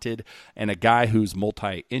 multi-talented, and a guy who's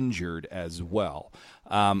multi-injured as well.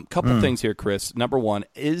 Couple things here, Chris. Number 1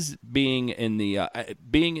 is being in the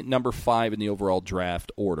being number 5 in the overall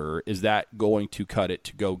draft order. Is that going to cut it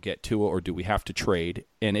to go get Tua, or do we have to trade?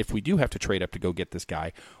 And if we do have to trade up to go get this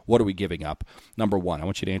guy, what are we giving up? Number 1, I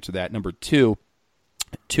want you to answer that. Number 2,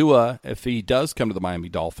 Tua, if he does come to the Miami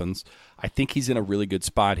Dolphins, I think he's in a really good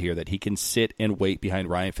spot here, that he can sit and wait behind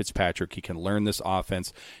Ryan Fitzpatrick. He can learn this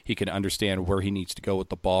offense. He can understand where he needs to go with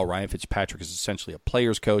the ball. Ryan Fitzpatrick is essentially a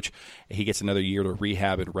player's coach. He gets another year to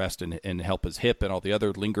rehab and rest and help his hip and all the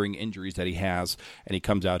other lingering injuries that he has, and he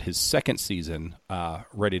comes out his second season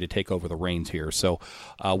ready to take over the reins here. So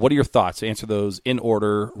what are your thoughts? Answer those in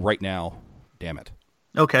order right now. Damn it.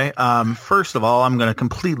 Okay. First of all, I'm going to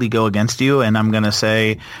completely go against you, and I'm going to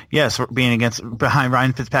say, yes, being behind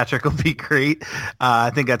Ryan Fitzpatrick will be great. I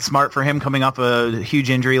think that's smart for him coming off a huge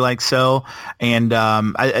injury like so, and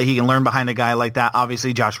he can learn behind a guy like that.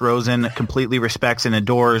 Obviously, Josh Rosen completely respects and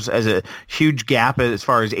adores, as a huge gap as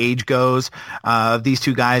far as age goes. These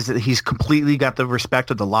two guys, he's completely got the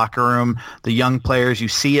respect of the locker room, the young players. You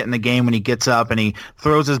see it in the game when he gets up and he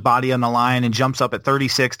throws his body on the line and jumps up at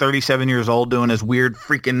 36, 37 years old doing his weird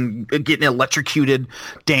freaking getting electrocuted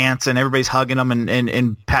dance, and everybody's hugging him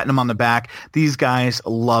and patting him on the back. These guys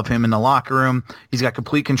love him in the locker room. He's got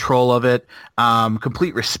complete control of it,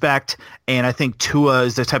 complete respect, and I think Tua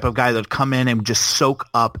is the type of guy that would come in and just soak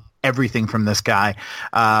up everything from this guy,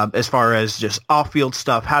 as far as just off-field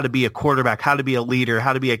stuff, how to be a quarterback, how to be a leader,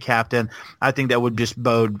 how to be a captain. I think that would just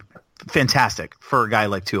bode fantastic for a guy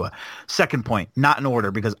like Tua. Second point, not in order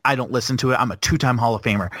because I don't listen to it. I'm a 2-time Hall of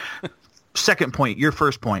Famer. Second point, your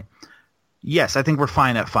first point. Yes, I think we're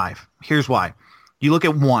fine at 5. Here's why. You look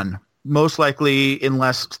at 1. Most likely,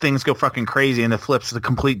 unless things go fucking crazy and it flips the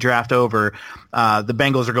complete draft over, the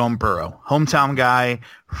Bengals are going Burrow. Hometown guy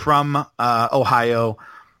from Ohio.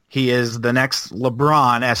 He is the next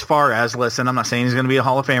LeBron as far as, listen, I'm not saying he's going to be a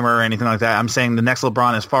Hall of Famer or anything like that. I'm saying the next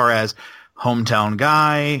LeBron as far as hometown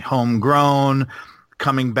guy, homegrown,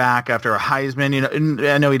 coming back after a Heisman. You know, and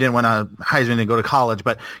I know he didn't win a Heisman to go to college,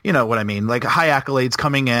 but you know what I mean. Like high accolades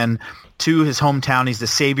coming in to his hometown. He's the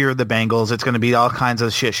savior of the Bengals. It's going to be all kinds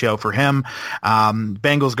of shit show for him.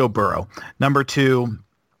 Bengals go Burrow. Number 2.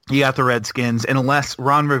 You got the Redskins, and unless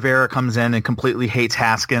Ron Rivera comes in and completely hates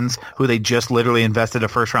Haskins, who they just literally invested a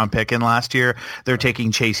first-round pick in last year, they're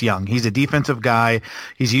taking Chase Young. He's a defensive guy.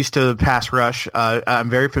 He's used to pass rush. I'm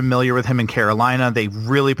very familiar with him in Carolina. They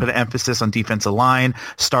really put an emphasis on defensive line.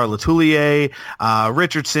 Star Latulier,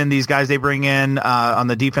 Richardson, these guys they bring in on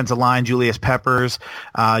the defensive line, Julius Peppers,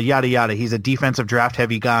 yada, yada. He's a defensive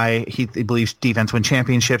draft-heavy guy. He believes defense win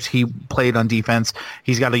championships. He played on defense.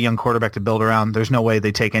 He's got a young quarterback to build around. There's no way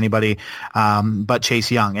they take anybody but Chase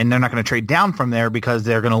Young, and they're not going to trade down from there because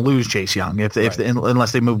they're going to lose Chase Young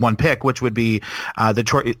unless they move one pick, which would be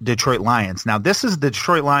the Detroit Lions. Now, this is the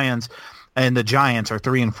Detroit Lions and the Giants are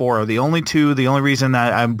 3-4. The only reason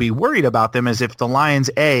that I'd be worried about them is if the Lions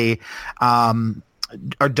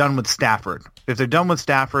are done with Stafford. If they're done with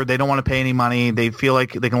Stafford, they don't want to pay any money. They feel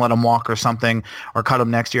like they can let him walk or something, or cut him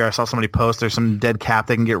next year. I saw somebody post there's some dead cap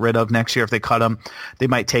they can get rid of next year if they cut him. They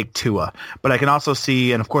might take Tua. But I can also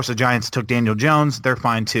see, and of course the Giants took Daniel Jones. They're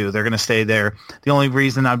fine too. They're going to stay there. The only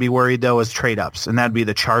reason I'd be worried though is trade-ups, and that'd be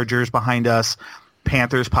the Chargers behind us,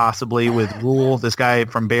 Panthers possibly with Rule, this guy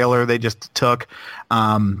from Baylor they just took.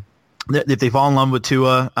 If they fall in love with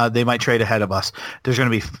Tua, they might trade ahead of us. There's going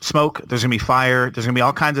to be smoke. There's going to be fire. There's going to be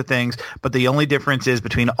all kinds of things. But the only difference is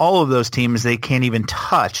between all of those teams, they can't even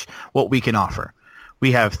touch what we can offer.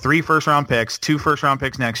 We have 3 first-round picks, 2 first-round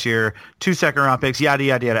picks next year, 2 second-round picks, yada,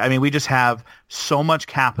 yada, yada. I mean, we just have so much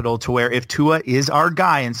capital to where if Tua is our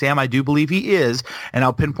guy, and Sam, I do believe he is, and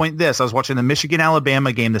I'll pinpoint this. I was watching the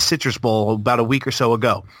Michigan-Alabama game, the Citrus Bowl, about a week or so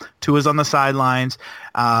ago. Tua's on the sidelines.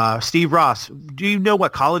 Steve Ross, do you know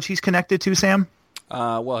what college he's connected to, Sam?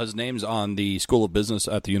 Well, his name's on the School of Business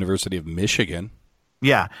at the University of Michigan.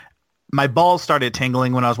 Yeah. My balls started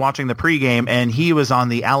tingling when I was watching the pregame, and he was on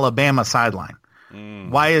the Alabama sideline.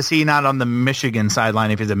 Why is he not on the Michigan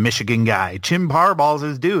sideline if he's a Michigan guy? Jim Harbaugh's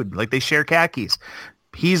his dude. Like, they share khakis.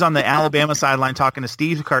 He's on the Alabama sideline talking to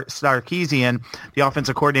Steve Sarkisian, the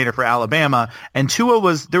offensive coordinator for Alabama. And Tua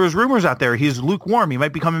there was rumors out there. He's lukewarm. He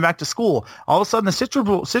might be coming back to school. All of a sudden,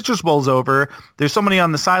 the Citrus Bowl's over. There's somebody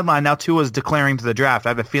on the sideline. Now Tua's declaring to the draft. I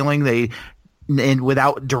have a feeling and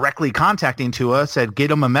without directly contacting Tua, said, get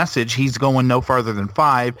him a message. He's going no farther than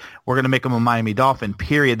 5. We're going to make him a Miami Dolphin,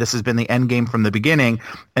 period. This has been the end game from the beginning.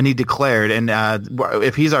 And he declared, and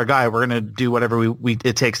if he's our guy, we're going to do whatever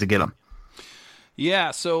it takes to get him.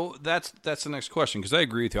 Yeah, so that's the next question, because I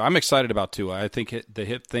agree with you. I'm excited about Tua. I think the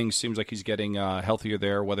hip thing seems like he's getting healthier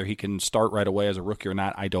there. Whether he can start right away as a rookie or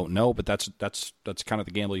not, I don't know, but that's kind of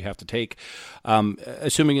the gamble you have to take.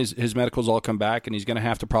 Assuming his medicals all come back, and he's going to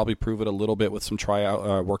have to probably prove it a little bit with some tryout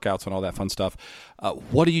workouts and all that fun stuff.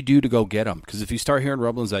 What do you do to go get him? Because if you start hearing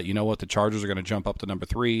rumblings that, you know what, the Chargers are going to jump up to number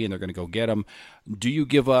 3 and they're going to go get him, do you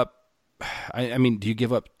give up? I mean, do you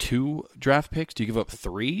give up 2 draft picks? Do you give up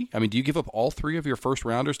 3? I mean, do you give up all 3 of your first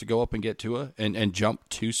rounders to go up and get Tua and jump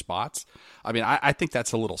 2 spots? I mean, I think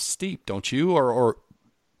that's a little steep, don't you? Or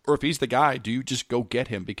if he's the guy, do you just go get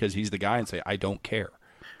him because he's the guy and say, I don't care?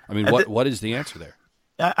 I mean, what is the answer there?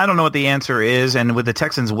 I don't know what the answer is, and with the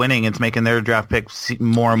Texans winning, it's making their draft picks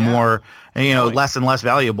more and more, less and less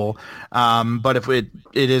valuable. But if it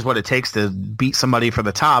is what it takes to beat somebody for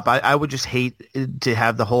the top, I would just hate to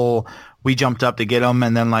have the whole we jumped up to get them,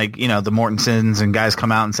 and then the Mortensons and guys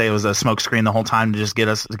come out and say it was a smokescreen the whole time to just get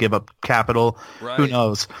us to give up capital. Right. Who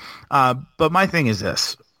knows? But my thing is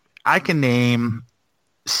this: I can name,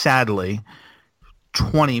 sadly,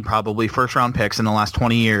 20 probably first-round picks in the last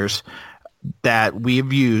 20 years that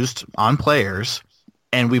we've used on players,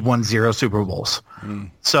 and we've won 0 Super Bowls.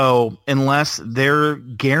 So unless they're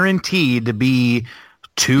guaranteed to be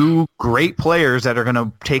 2 great players that are going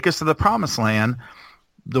to take us to the promised land,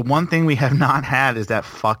 the one thing we have not had is that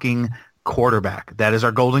fucking quarterback. That is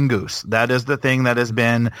our golden goose. That is the thing that has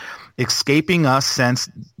been escaping us since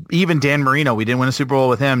even Dan Marino. We didn't win a Super Bowl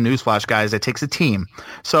with him. Newsflash, guys. It takes a team.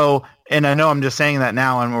 So, and I know I'm just saying that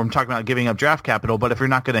now, and I'm talking about giving up draft capital, but if you're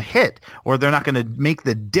not going to hit, or they're not going to make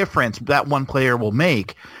the difference that one player will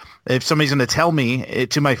make, if somebody's going to tell me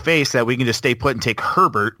to my face that we can just stay put and take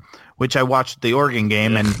Herbert, which I watched the Oregon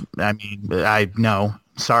game, and I mean, I know.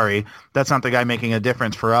 Sorry, that's not the guy making a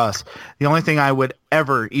difference for us. The only thing I would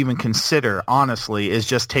ever even consider, honestly, is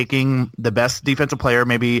just taking the best defensive player,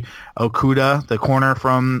 maybe Okudah, the corner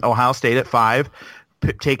from Ohio State at 5,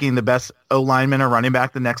 taking the best O-lineman or running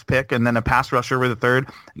back the next pick, and then a pass rusher with a third.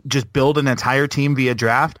 Just build an entire team via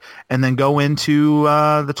draft, and then go into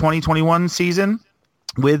the 2021 season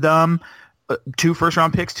with 2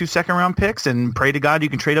 first-round picks, 2 second-round picks, and pray to God you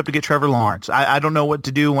can trade up to get Trevor Lawrence. I don't know what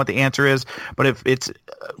to do and what the answer is, but if it's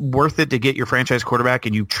worth it to get your franchise quarterback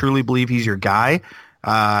and you truly believe he's your guy,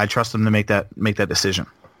 I trust him to make that decision.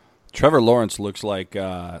 Trevor Lawrence looks like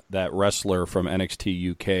that wrestler from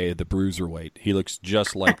NXT UK, the Bruiserweight. He looks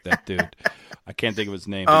just like that dude. I can't think of his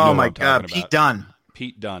name. Oh, my God, Pete Dunne.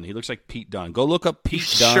 Pete Dunne. He looks like Pete Dunne. Go look up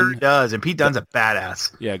Pete Dunne. Sure does, and Pete Dunne's a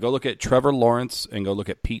badass. Yeah, go look at Trevor Lawrence and go look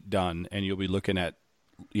at Pete Dunne, and you'll be looking at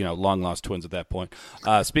long-lost twins at that point.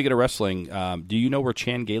 Speaking of wrestling, do you know where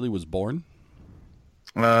Chan Gailey was born?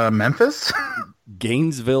 Memphis?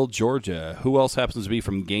 Gainesville, Georgia. Who else happens to be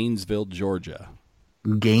from Gainesville, Georgia?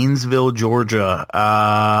 Gainesville, Georgia.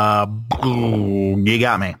 You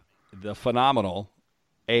got me. The phenomenal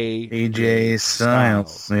AJ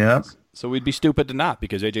Styles. Yep. So we'd be stupid to not,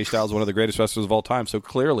 because AJ Styles is one of the greatest wrestlers of all time. So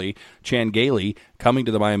clearly, Chan Gailey coming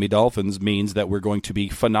to the Miami Dolphins means that we're going to be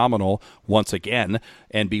phenomenal once again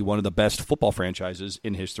and be one of the best football franchises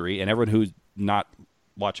in history. And everyone who's not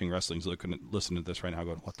watching wrestling is listening to this right now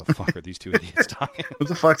going, what the fuck are these two idiots talking? Who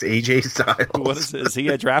the fuck's AJ Styles? What is he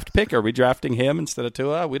a draft pick? Are we drafting him instead of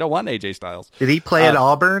Tua? We don't want AJ Styles. Did he play at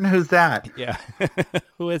Auburn? Who's that? Yeah.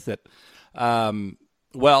 Who is it?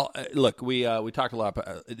 Well, look, we talked a lot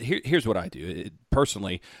about here's what I do.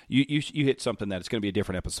 Personally, you hit something that it's going to be a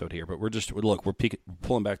different episode here, but we're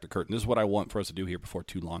pulling back the curtain. This is what I want for us to do here before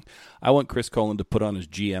too long. I want Chris Colin to put on his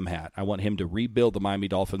GM hat. I want him to rebuild the Miami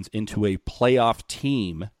Dolphins into a playoff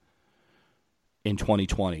team in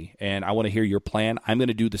 2020, and I want to hear your plan. I'm going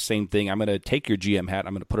to do the same thing. I'm going to take your GM hat.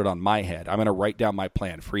 I'm going to put it on my head. I'm going to write down my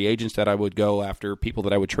plan. Free agents that I would go after, people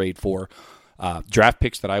that I would trade for, draft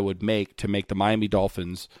picks that I would make to make the Miami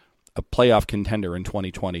Dolphins a playoff contender in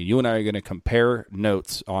 2020. You and I are going to compare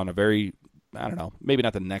notes on a very, I don't know, maybe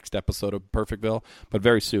not the next episode of Perfectville, but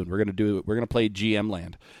very soon. We're going to play GM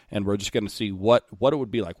land, and we're just going to see what it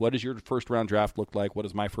would be like. What does your first round draft look like? What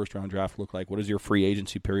does my first round draft look like? What does your free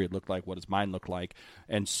agency period look like? What does mine look like?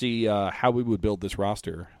 And see how we would build this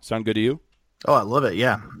roster. Sound good to you? Oh, I love it.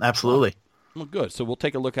 Yeah, absolutely. Well, good. So we'll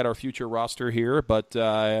take a look at our future roster here, but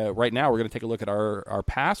right now we're going to take a look at our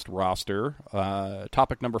past roster.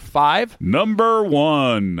 Topic number 5. Number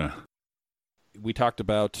 1. We talked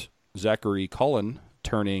about Zachary Cullen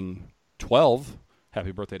turning 12.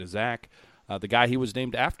 Happy birthday to Zach. The guy he was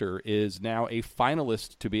named after is now a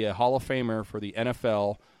finalist to be a Hall of Famer for the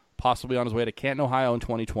NFL, possibly on his way to Canton, Ohio in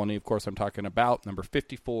 2020. Of course, I'm talking about number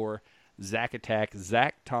 54, Zach Attack,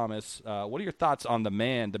 Zach Thomas. What are your thoughts on the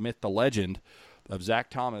man, the myth, the legend of Zach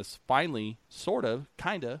Thomas finally, sort of,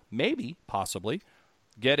 kind of, maybe, possibly,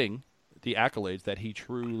 getting the accolades that he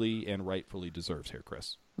truly and rightfully deserves here,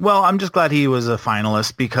 Chris? Well, I'm just glad he was a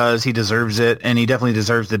finalist because he deserves it, and he definitely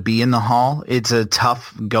deserves to be in the Hall. It's a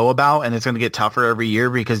tough go-about, and it's going to get tougher every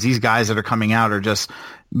year because these guys that are coming out are just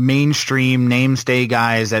mainstream, name-stay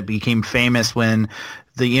guys that became famous when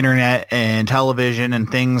the internet and television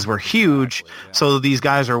and things were huge. Yeah. So these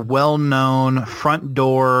guys are well-known, front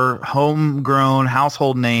door, homegrown,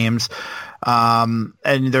 household names. And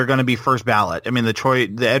they're going to be first ballot. I mean,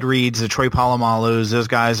 the Ed Reeds, the Troy Polamalu's, those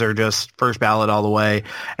guys are just first ballot all the way.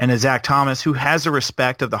 And Zach Thomas, who has the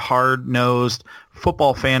respect of the hard-nosed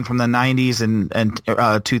football fan from the 90s and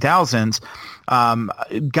 2000s,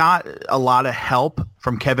 got a lot of help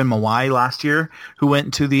from Kevin Mawai last year, who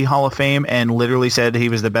went to the Hall of Fame and literally said he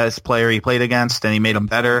was the best player he played against, and he made him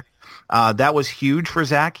better. That was huge for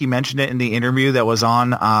Zach. He mentioned it in the interview that was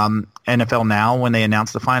on NFL Now when they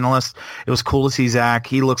announced the finalists. It was cool to see Zach.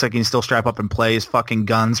 He looks like he can still strap up and play. His fucking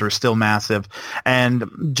guns are still massive.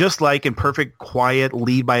 And just like in perfect, quiet,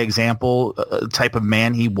 lead by example type of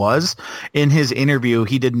man he was, in his interview,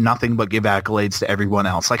 he did nothing but give accolades to everyone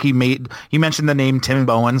else. Like he mentioned the name Tim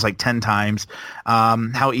Bowens like 10 times,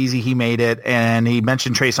 how easy he made it. And he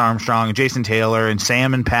mentioned Trace Armstrong and Jason Taylor and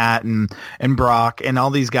Sam and Pat and Brock and all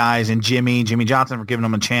these guys and Jimmy Johnson for giving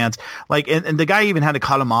him a chance. Like, and the guy even had to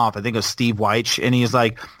cut him off. I think it was Steve Weich, and he's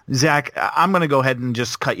like, Zach, I'm going to go ahead and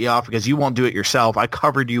just cut you off because you won't do it yourself. I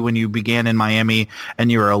covered you when you began in Miami, and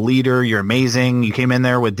you're a leader. You're amazing. You came in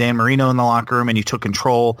there with Dan Marino in the locker room, and you took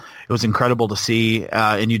control. It was incredible to see,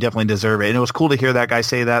 and you definitely deserve it. And it was cool to hear that guy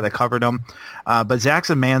say that covered him. But Zach's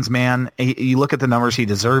a man's man. You look at the numbers, he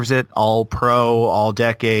deserves it. All pro, all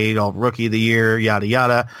decade, all rookie of the year, yada,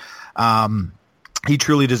 yada. He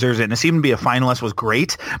truly deserves it. And to see him be a finalist was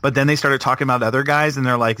great. But then they started talking about other guys, and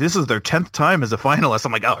they're like, this is their 10th time as a finalist.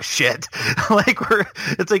 I'm like, oh, shit.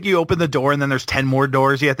 It's like you open the door, and then there's 10 more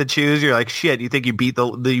doors you have to choose. You're like, shit, you think you beat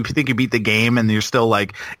the game, and you're still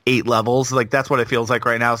like 8 levels. Like, that's what it feels like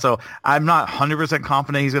right now. So I'm not 100%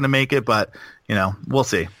 confident he's going to make it, but, we'll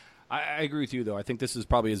see. I agree with you, though. I think this is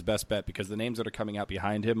probably his best bet because the names that are coming out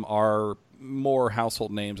behind him are more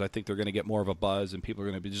household names. I think they're going to get more of a buzz, and people are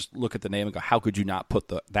going to just look at the name and go, how could you not put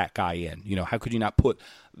that guy in? How could you not put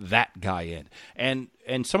that guy in?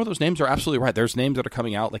 And some of those names are absolutely right. There's names that are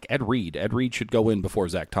coming out like Ed Reed. Ed Reed should go in before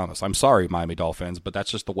Zach Thomas. I'm sorry, Miami Dolphins, but that's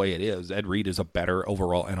just the way it is. Ed Reed is a better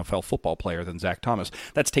overall NFL football player than Zach Thomas.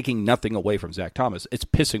 That's taking nothing away from Zach Thomas. It's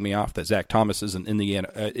pissing me off that Zach Thomas isn't in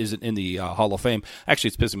the Hall of Fame. Actually,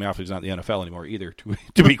 it's pissing me off that he's not in the NFL anymore either,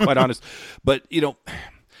 to be quite honest. But,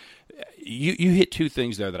 You hit 2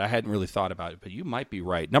 things there that I hadn't really thought about, but you might be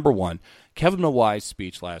right. Number one, Kevin Mawae's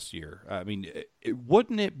speech last year. I mean,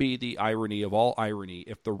 wouldn't it be the irony of all irony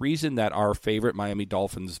if the reason that our favorite Miami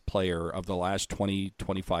Dolphins player of the last 20,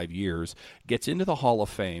 25 years gets into the Hall of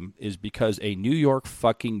Fame is because a New York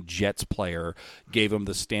fucking Jets player gave him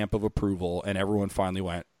the stamp of approval and everyone finally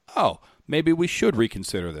went, oh, maybe we should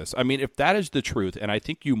reconsider this. I mean, if that is the truth, and I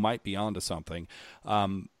think you might be onto something,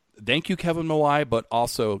 thank you, Kevin Mawae, but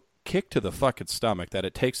also kick to the fucking stomach that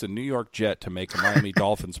it takes a New York Jet to make a Miami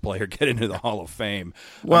Dolphins player get into the Hall of Fame.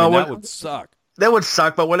 Well, that would suck. That would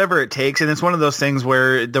suck, but whatever it takes. And it's one of those things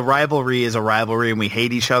where the rivalry is a rivalry and we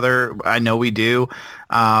hate each other. I know we do.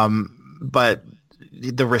 But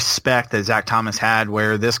the respect that Zach Thomas had,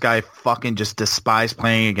 where this guy fucking just despised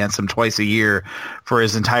playing against him twice a year for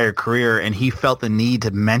his entire career, and he felt the need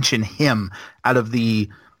to mention him out of the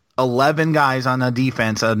 11 guys on the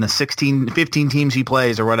defense on the 15 teams he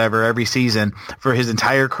plays or whatever every season for his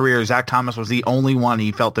entire career. Zach Thomas was the only one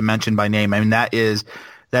he felt to mention by name. I mean, that is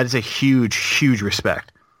a huge, huge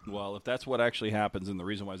respect. Well, if that's what actually happens, and the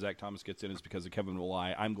reason why Zach Thomas gets in is because of Kevin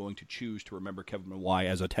Mawae, I'm going to choose to remember Kevin Mawae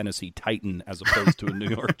as a Tennessee Titan as opposed to a New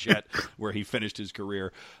York Jet where he finished his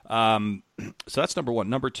career. So that's number one.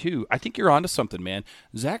 Number two, I think you're onto something, man.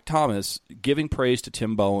 Zach Thomas giving praise to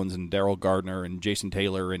Tim Bowens and Daryl Gardner and Jason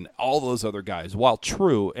Taylor and all those other guys, while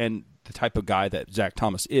true and the type of guy that Zach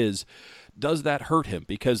Thomas is, does that hurt him?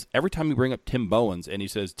 Because every time you bring up Tim Bowens and he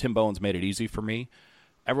says, Tim Bowens made it easy for me,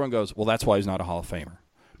 everyone goes, well, that's why he's not a Hall of Famer.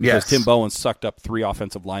 Because Tim Bowens sucked up 3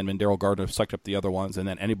 offensive linemen, Daryl Gardner sucked up the other ones, and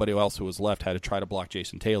then anybody else who was left had to try to block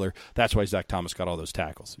Jason Taylor. That's why Zach Thomas got all those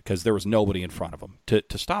tackles, because there was nobody in front of him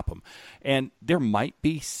to stop him. And there might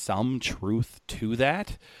be some truth to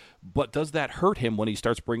that, but does that hurt him when he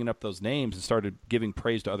starts bringing up those names and started giving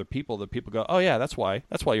praise to other people that people go, oh, yeah, that's why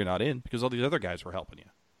you're not in, because all these other guys were helping you?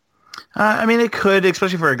 I mean, it could,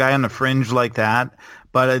 especially for a guy on the fringe like that.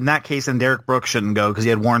 But in that case, then Derek Brooks shouldn't go because he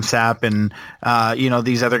had Warren Sapp and,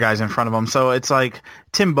 these other guys in front of him. So it's like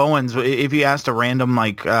Tim Bowens, if you asked a random,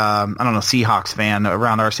 Seahawks fan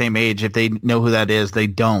around our same age, if they know who that is, they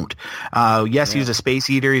don't. He's a space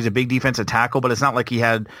eater. He's a big defensive tackle, but it's not like he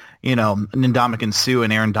had, Ndamukong Suh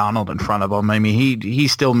and Aaron Donald in front of him. I mean, he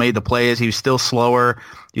still made the plays. He was still slower.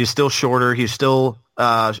 He was still shorter. He was still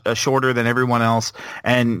shorter than everyone else,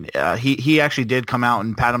 and he actually did come out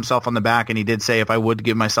and pat himself on the back, and he did say, if I would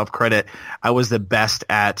give myself credit, I was the best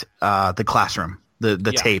at the classroom, the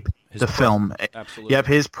tape, the film. Absolutely. Yep,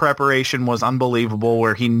 his preparation was unbelievable,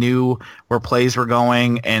 where he knew where plays were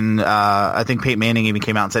going, and I think Peyton Manning even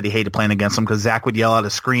came out and said he hated playing against him because Zach would yell at a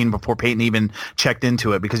screen before Peyton even checked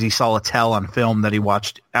into it because he saw a tell on film that he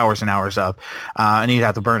watched hours and hours of, and he'd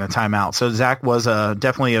have to burn a timeout. So Zach was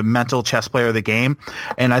definitely a mental chess player of the game,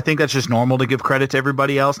 and I think that's just normal to give credit to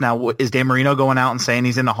everybody else. Now, is Dan Marino going out and saying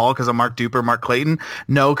he's in the Hall because of Mark Duper, Mark Clayton?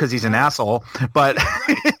 No, because he's an asshole, but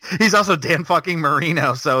he's also Dan fucking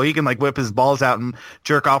Marino, so he can whip his balls out and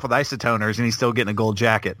jerk off with isotoners, and he's still getting a gold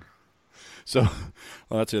jacket. So,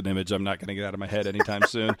 well, that's an image I'm not going to get out of my head anytime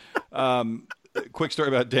soon. Quick story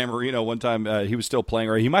about Dan Marino. One time he was still playing,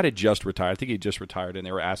 or he might have just retired. I think he just retired, and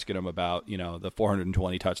they were asking him about, the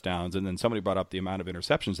 420 touchdowns, and then somebody brought up the amount of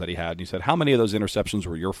interceptions that he had, and he said, how many of those interceptions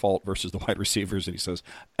were your fault versus the wide receivers? And he says,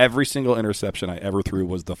 every single interception I ever threw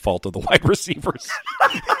was the fault of the wide receivers.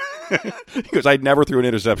 He goes, I never threw an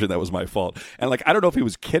interception that was my fault. And I don't know if he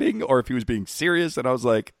was kidding or if he was being serious, and I was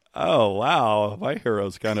like, oh, wow, my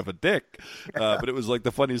hero's kind of a dick. But it was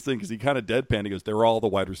the funniest thing because he kind of deadpanned. He goes, they're all the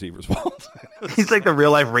wide receivers' fault. He's like the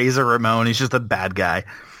real-life Razor Ramon. He's just a bad guy.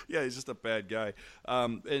 Yeah, he's just a bad guy.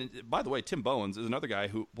 And by the way, Tim Bowens is another guy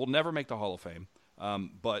who will never make the Hall of Fame.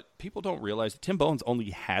 But people don't realize that Tim Bowens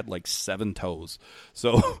only had like 7 toes.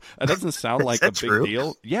 So that doesn't sound like a big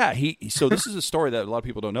deal. Yeah, so this is a story that a lot of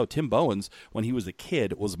people don't know. Tim Bowens, when he was a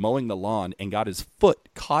kid, was mowing the lawn and got his foot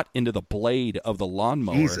caught into the blade of the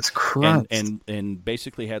lawnmower. Jesus Christ. And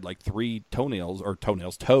basically had like 3 toes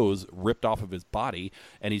ripped off of his body,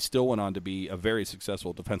 and he still went on to be a very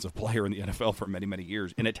successful defensive player in the NFL for many, many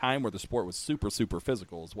years in a time where the sport was super, super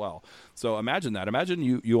physical as well. So imagine that.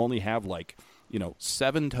 Imagine you only have like,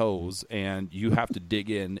 7 toes, and you have to dig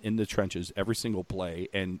in the trenches every single play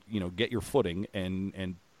and, get your footing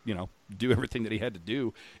and do everything that he had to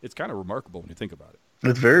do. It's kind of remarkable when you think about it.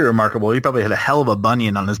 It's very remarkable. He probably had a hell of a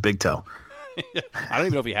bunion on his big toe. I don't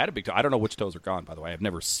even know if he had a big toe. I don't know which toes are gone, by the way. I've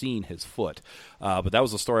never seen his foot. But that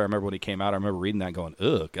was the story I remember when he came out. I remember reading that and going,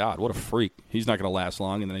 ugh, God, what a freak. He's not going to last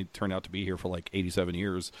long. And then he turned out to be here for like 87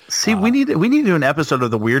 years. See, we need to do an episode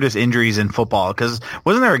of the weirdest injuries in football, because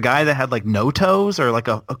wasn't there a guy that had like no toes or like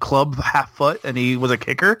a club half foot, and he was a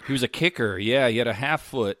kicker? He was a kicker. Yeah, he had a half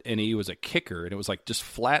foot, and he was a kicker, and it was like just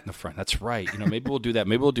flat in the front. That's right. Maybe we'll do that.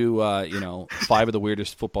 Maybe we'll do, 5 of the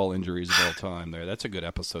weirdest football injuries of all time there. That's a good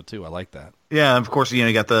episode, too. I like that. Yeah, of course,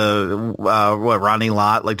 you got the Ronnie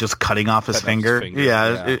Lott, like just cutting off his finger.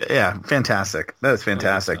 Yeah, fantastic. That is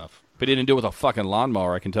fantastic. But he didn't do it with a fucking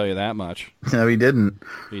lawnmower, I can tell you that much. No, he didn't.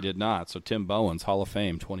 He did not. So Tim Bowens, Hall of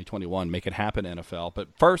Fame 2021, make it happen, NFL. But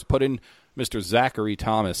first, put in Mr. Zachary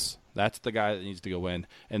Thomas. That's the guy that needs to go in.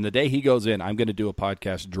 And the day he goes in, I'm going to do a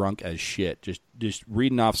podcast drunk as shit, just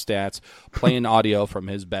reading off stats, playing audio from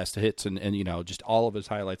his best hits, and just all of his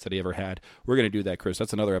highlights that he ever had. We're going to do that, Chris.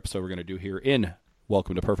 That's another episode we're going to do here in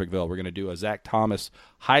Welcome to Perfectville. We're going to do a Zach Thomas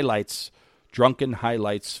drunken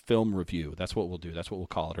highlights film review. That's what we'll do. That's what we'll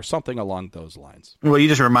call it, or something along those lines. Well, you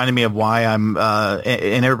just reminded me of why I'm,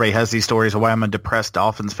 and everybody has these stories of why I'm a depressed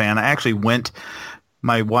Dolphins fan. I actually went.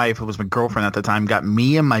 My wife, who was my girlfriend at the time, got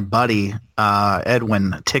me and my buddy,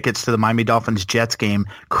 Edwin, tickets to the Miami Dolphins-Jets game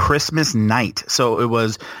Christmas night. So it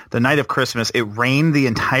was the night of Christmas. It rained the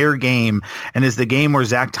entire game, and is the game where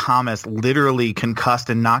Zach Thomas literally concussed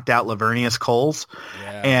and knocked out Lavernius Coles.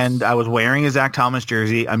 Yes. And I was wearing a Zach Thomas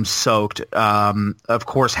jersey. I'm soaked. Of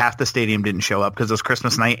course, half the stadium didn't show up because it was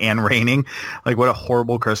Christmas night and raining. Like, what a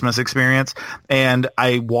horrible Christmas experience. And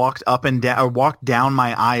I walked down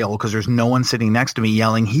my aisle because there's no one sitting next to me,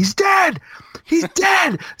 yelling, "He's dead! He's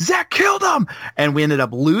dead! Zach killed him!" And we ended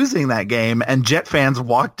up losing that game, and Jet fans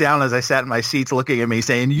walked down as I sat in my seats looking at me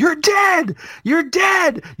saying, "You're dead! You're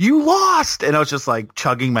dead! You lost!" And I was just like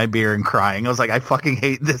chugging my beer and crying. I was like, I fucking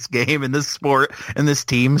hate this game and this sport and this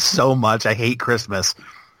team so much. I hate Christmas.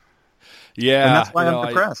 Yeah. And that's why I'm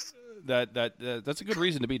depressed. That's a good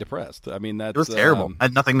reason to be depressed. I mean, it was terrible. I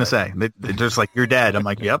had nothing to say. They're just like, "You're dead." I'm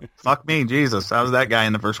like, "Yep, fuck me, Jesus." I was that guy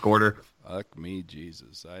in the first quarter. Fuck me,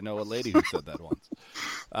 Jesus. I know a lady who said that once.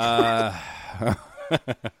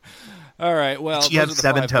 All right, well. She had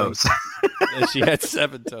 7 toes. She had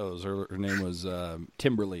 7 toes. Her name was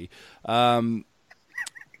Timberly.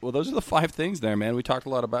 Well, those are the 5 things there, man. We talked a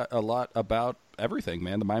lot about everything,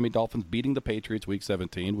 man. The Miami Dolphins beating the Patriots Week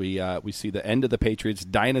 17. We see the end of the Patriots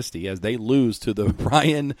dynasty as they lose to the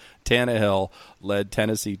Ryan Tannehill-led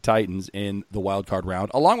Tennessee Titans in the wild card round,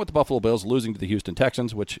 along with the Buffalo Bills losing to the Houston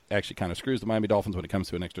Texans, which actually kind of screws the Miami Dolphins when it comes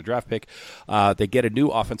to an extra draft pick. They get a new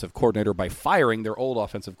offensive coordinator by firing their old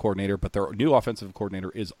offensive coordinator, but their new offensive coordinator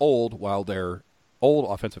is old, while their old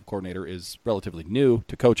offensive coordinator is relatively new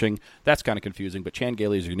to coaching. That's kind of confusing, but Chan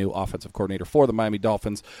Gailey is your new offensive coordinator for the Miami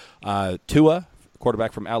Dolphins. Tua,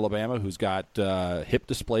 quarterback from Alabama, who's got hip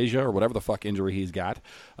dysplasia or whatever the fuck injury he's got,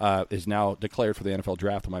 is now declared for the NFL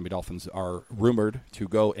draft. The Miami Dolphins are rumored to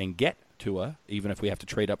go and get Tua, even if we have to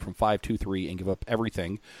trade up from 5-2-3 and give up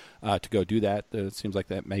everything to go do that. It seems like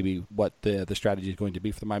that may be what the strategy is going to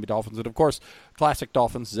be for the Miami Dolphins. And, of course, classic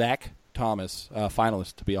Dolphins, Zach Thomas,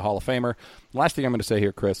 finalist to be a Hall of Famer. Last thing I'm going to say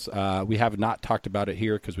here, Chris, we have not talked about it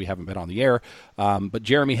here because we haven't been on the air, but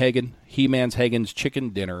Jeremy Hagan, He-Man's Hagen's Chicken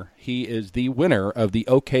Dinner, he is the winner of the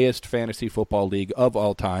okayest fantasy football league of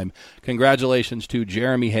all time. Congratulations to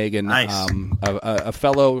Jeremy Hagan, nice. A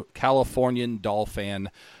fellow Californian Doll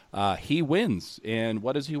fan. He wins. And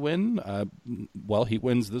what does he win? Well, he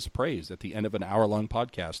wins this praise at the end of an hour-long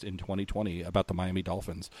podcast in 2020 about the Miami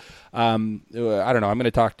Dolphins. I don't know. I'm going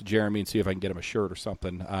to talk to Jeremy and see if I can get him a shirt or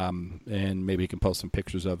something, and maybe he can post some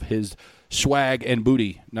pictures of his swag and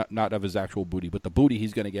booty, not of his actual booty, but the booty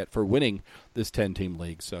he's going to get for winning this 10-team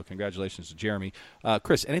league. So congratulations to Jeremy.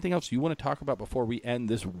 Chris, anything else you want to talk about before we end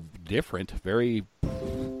this different, very,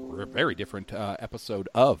 very different episode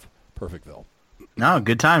of Perfectville? No,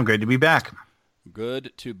 good time. Great to be back.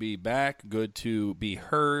 Good to be back. Good to be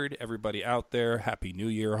heard. Everybody out there, Happy New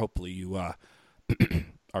Year. Hopefully you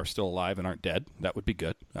are still alive and aren't dead. That would be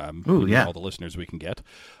good. Ooh, yeah. All the listeners we can get.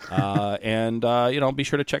 And be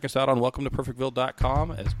sure to check us out on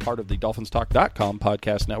welcometoperfectville.com as part of the DolphinsTalk.com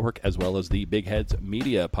podcast network, as well as the Big Heads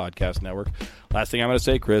Media podcast network. Last thing I'm going to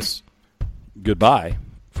say, Chris, goodbye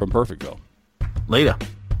from Perfectville. Later.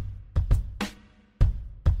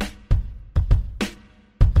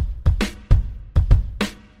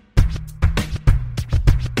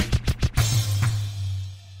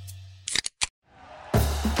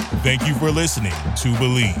 Thank you for listening to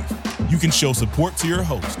Believe. You can show support to your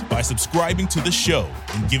host by subscribing to the show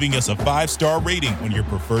and giving us a 5-star rating on your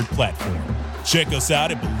preferred platform. Check us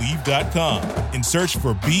out at Believe.com and search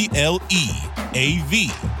for BLEAV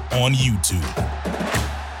on YouTube.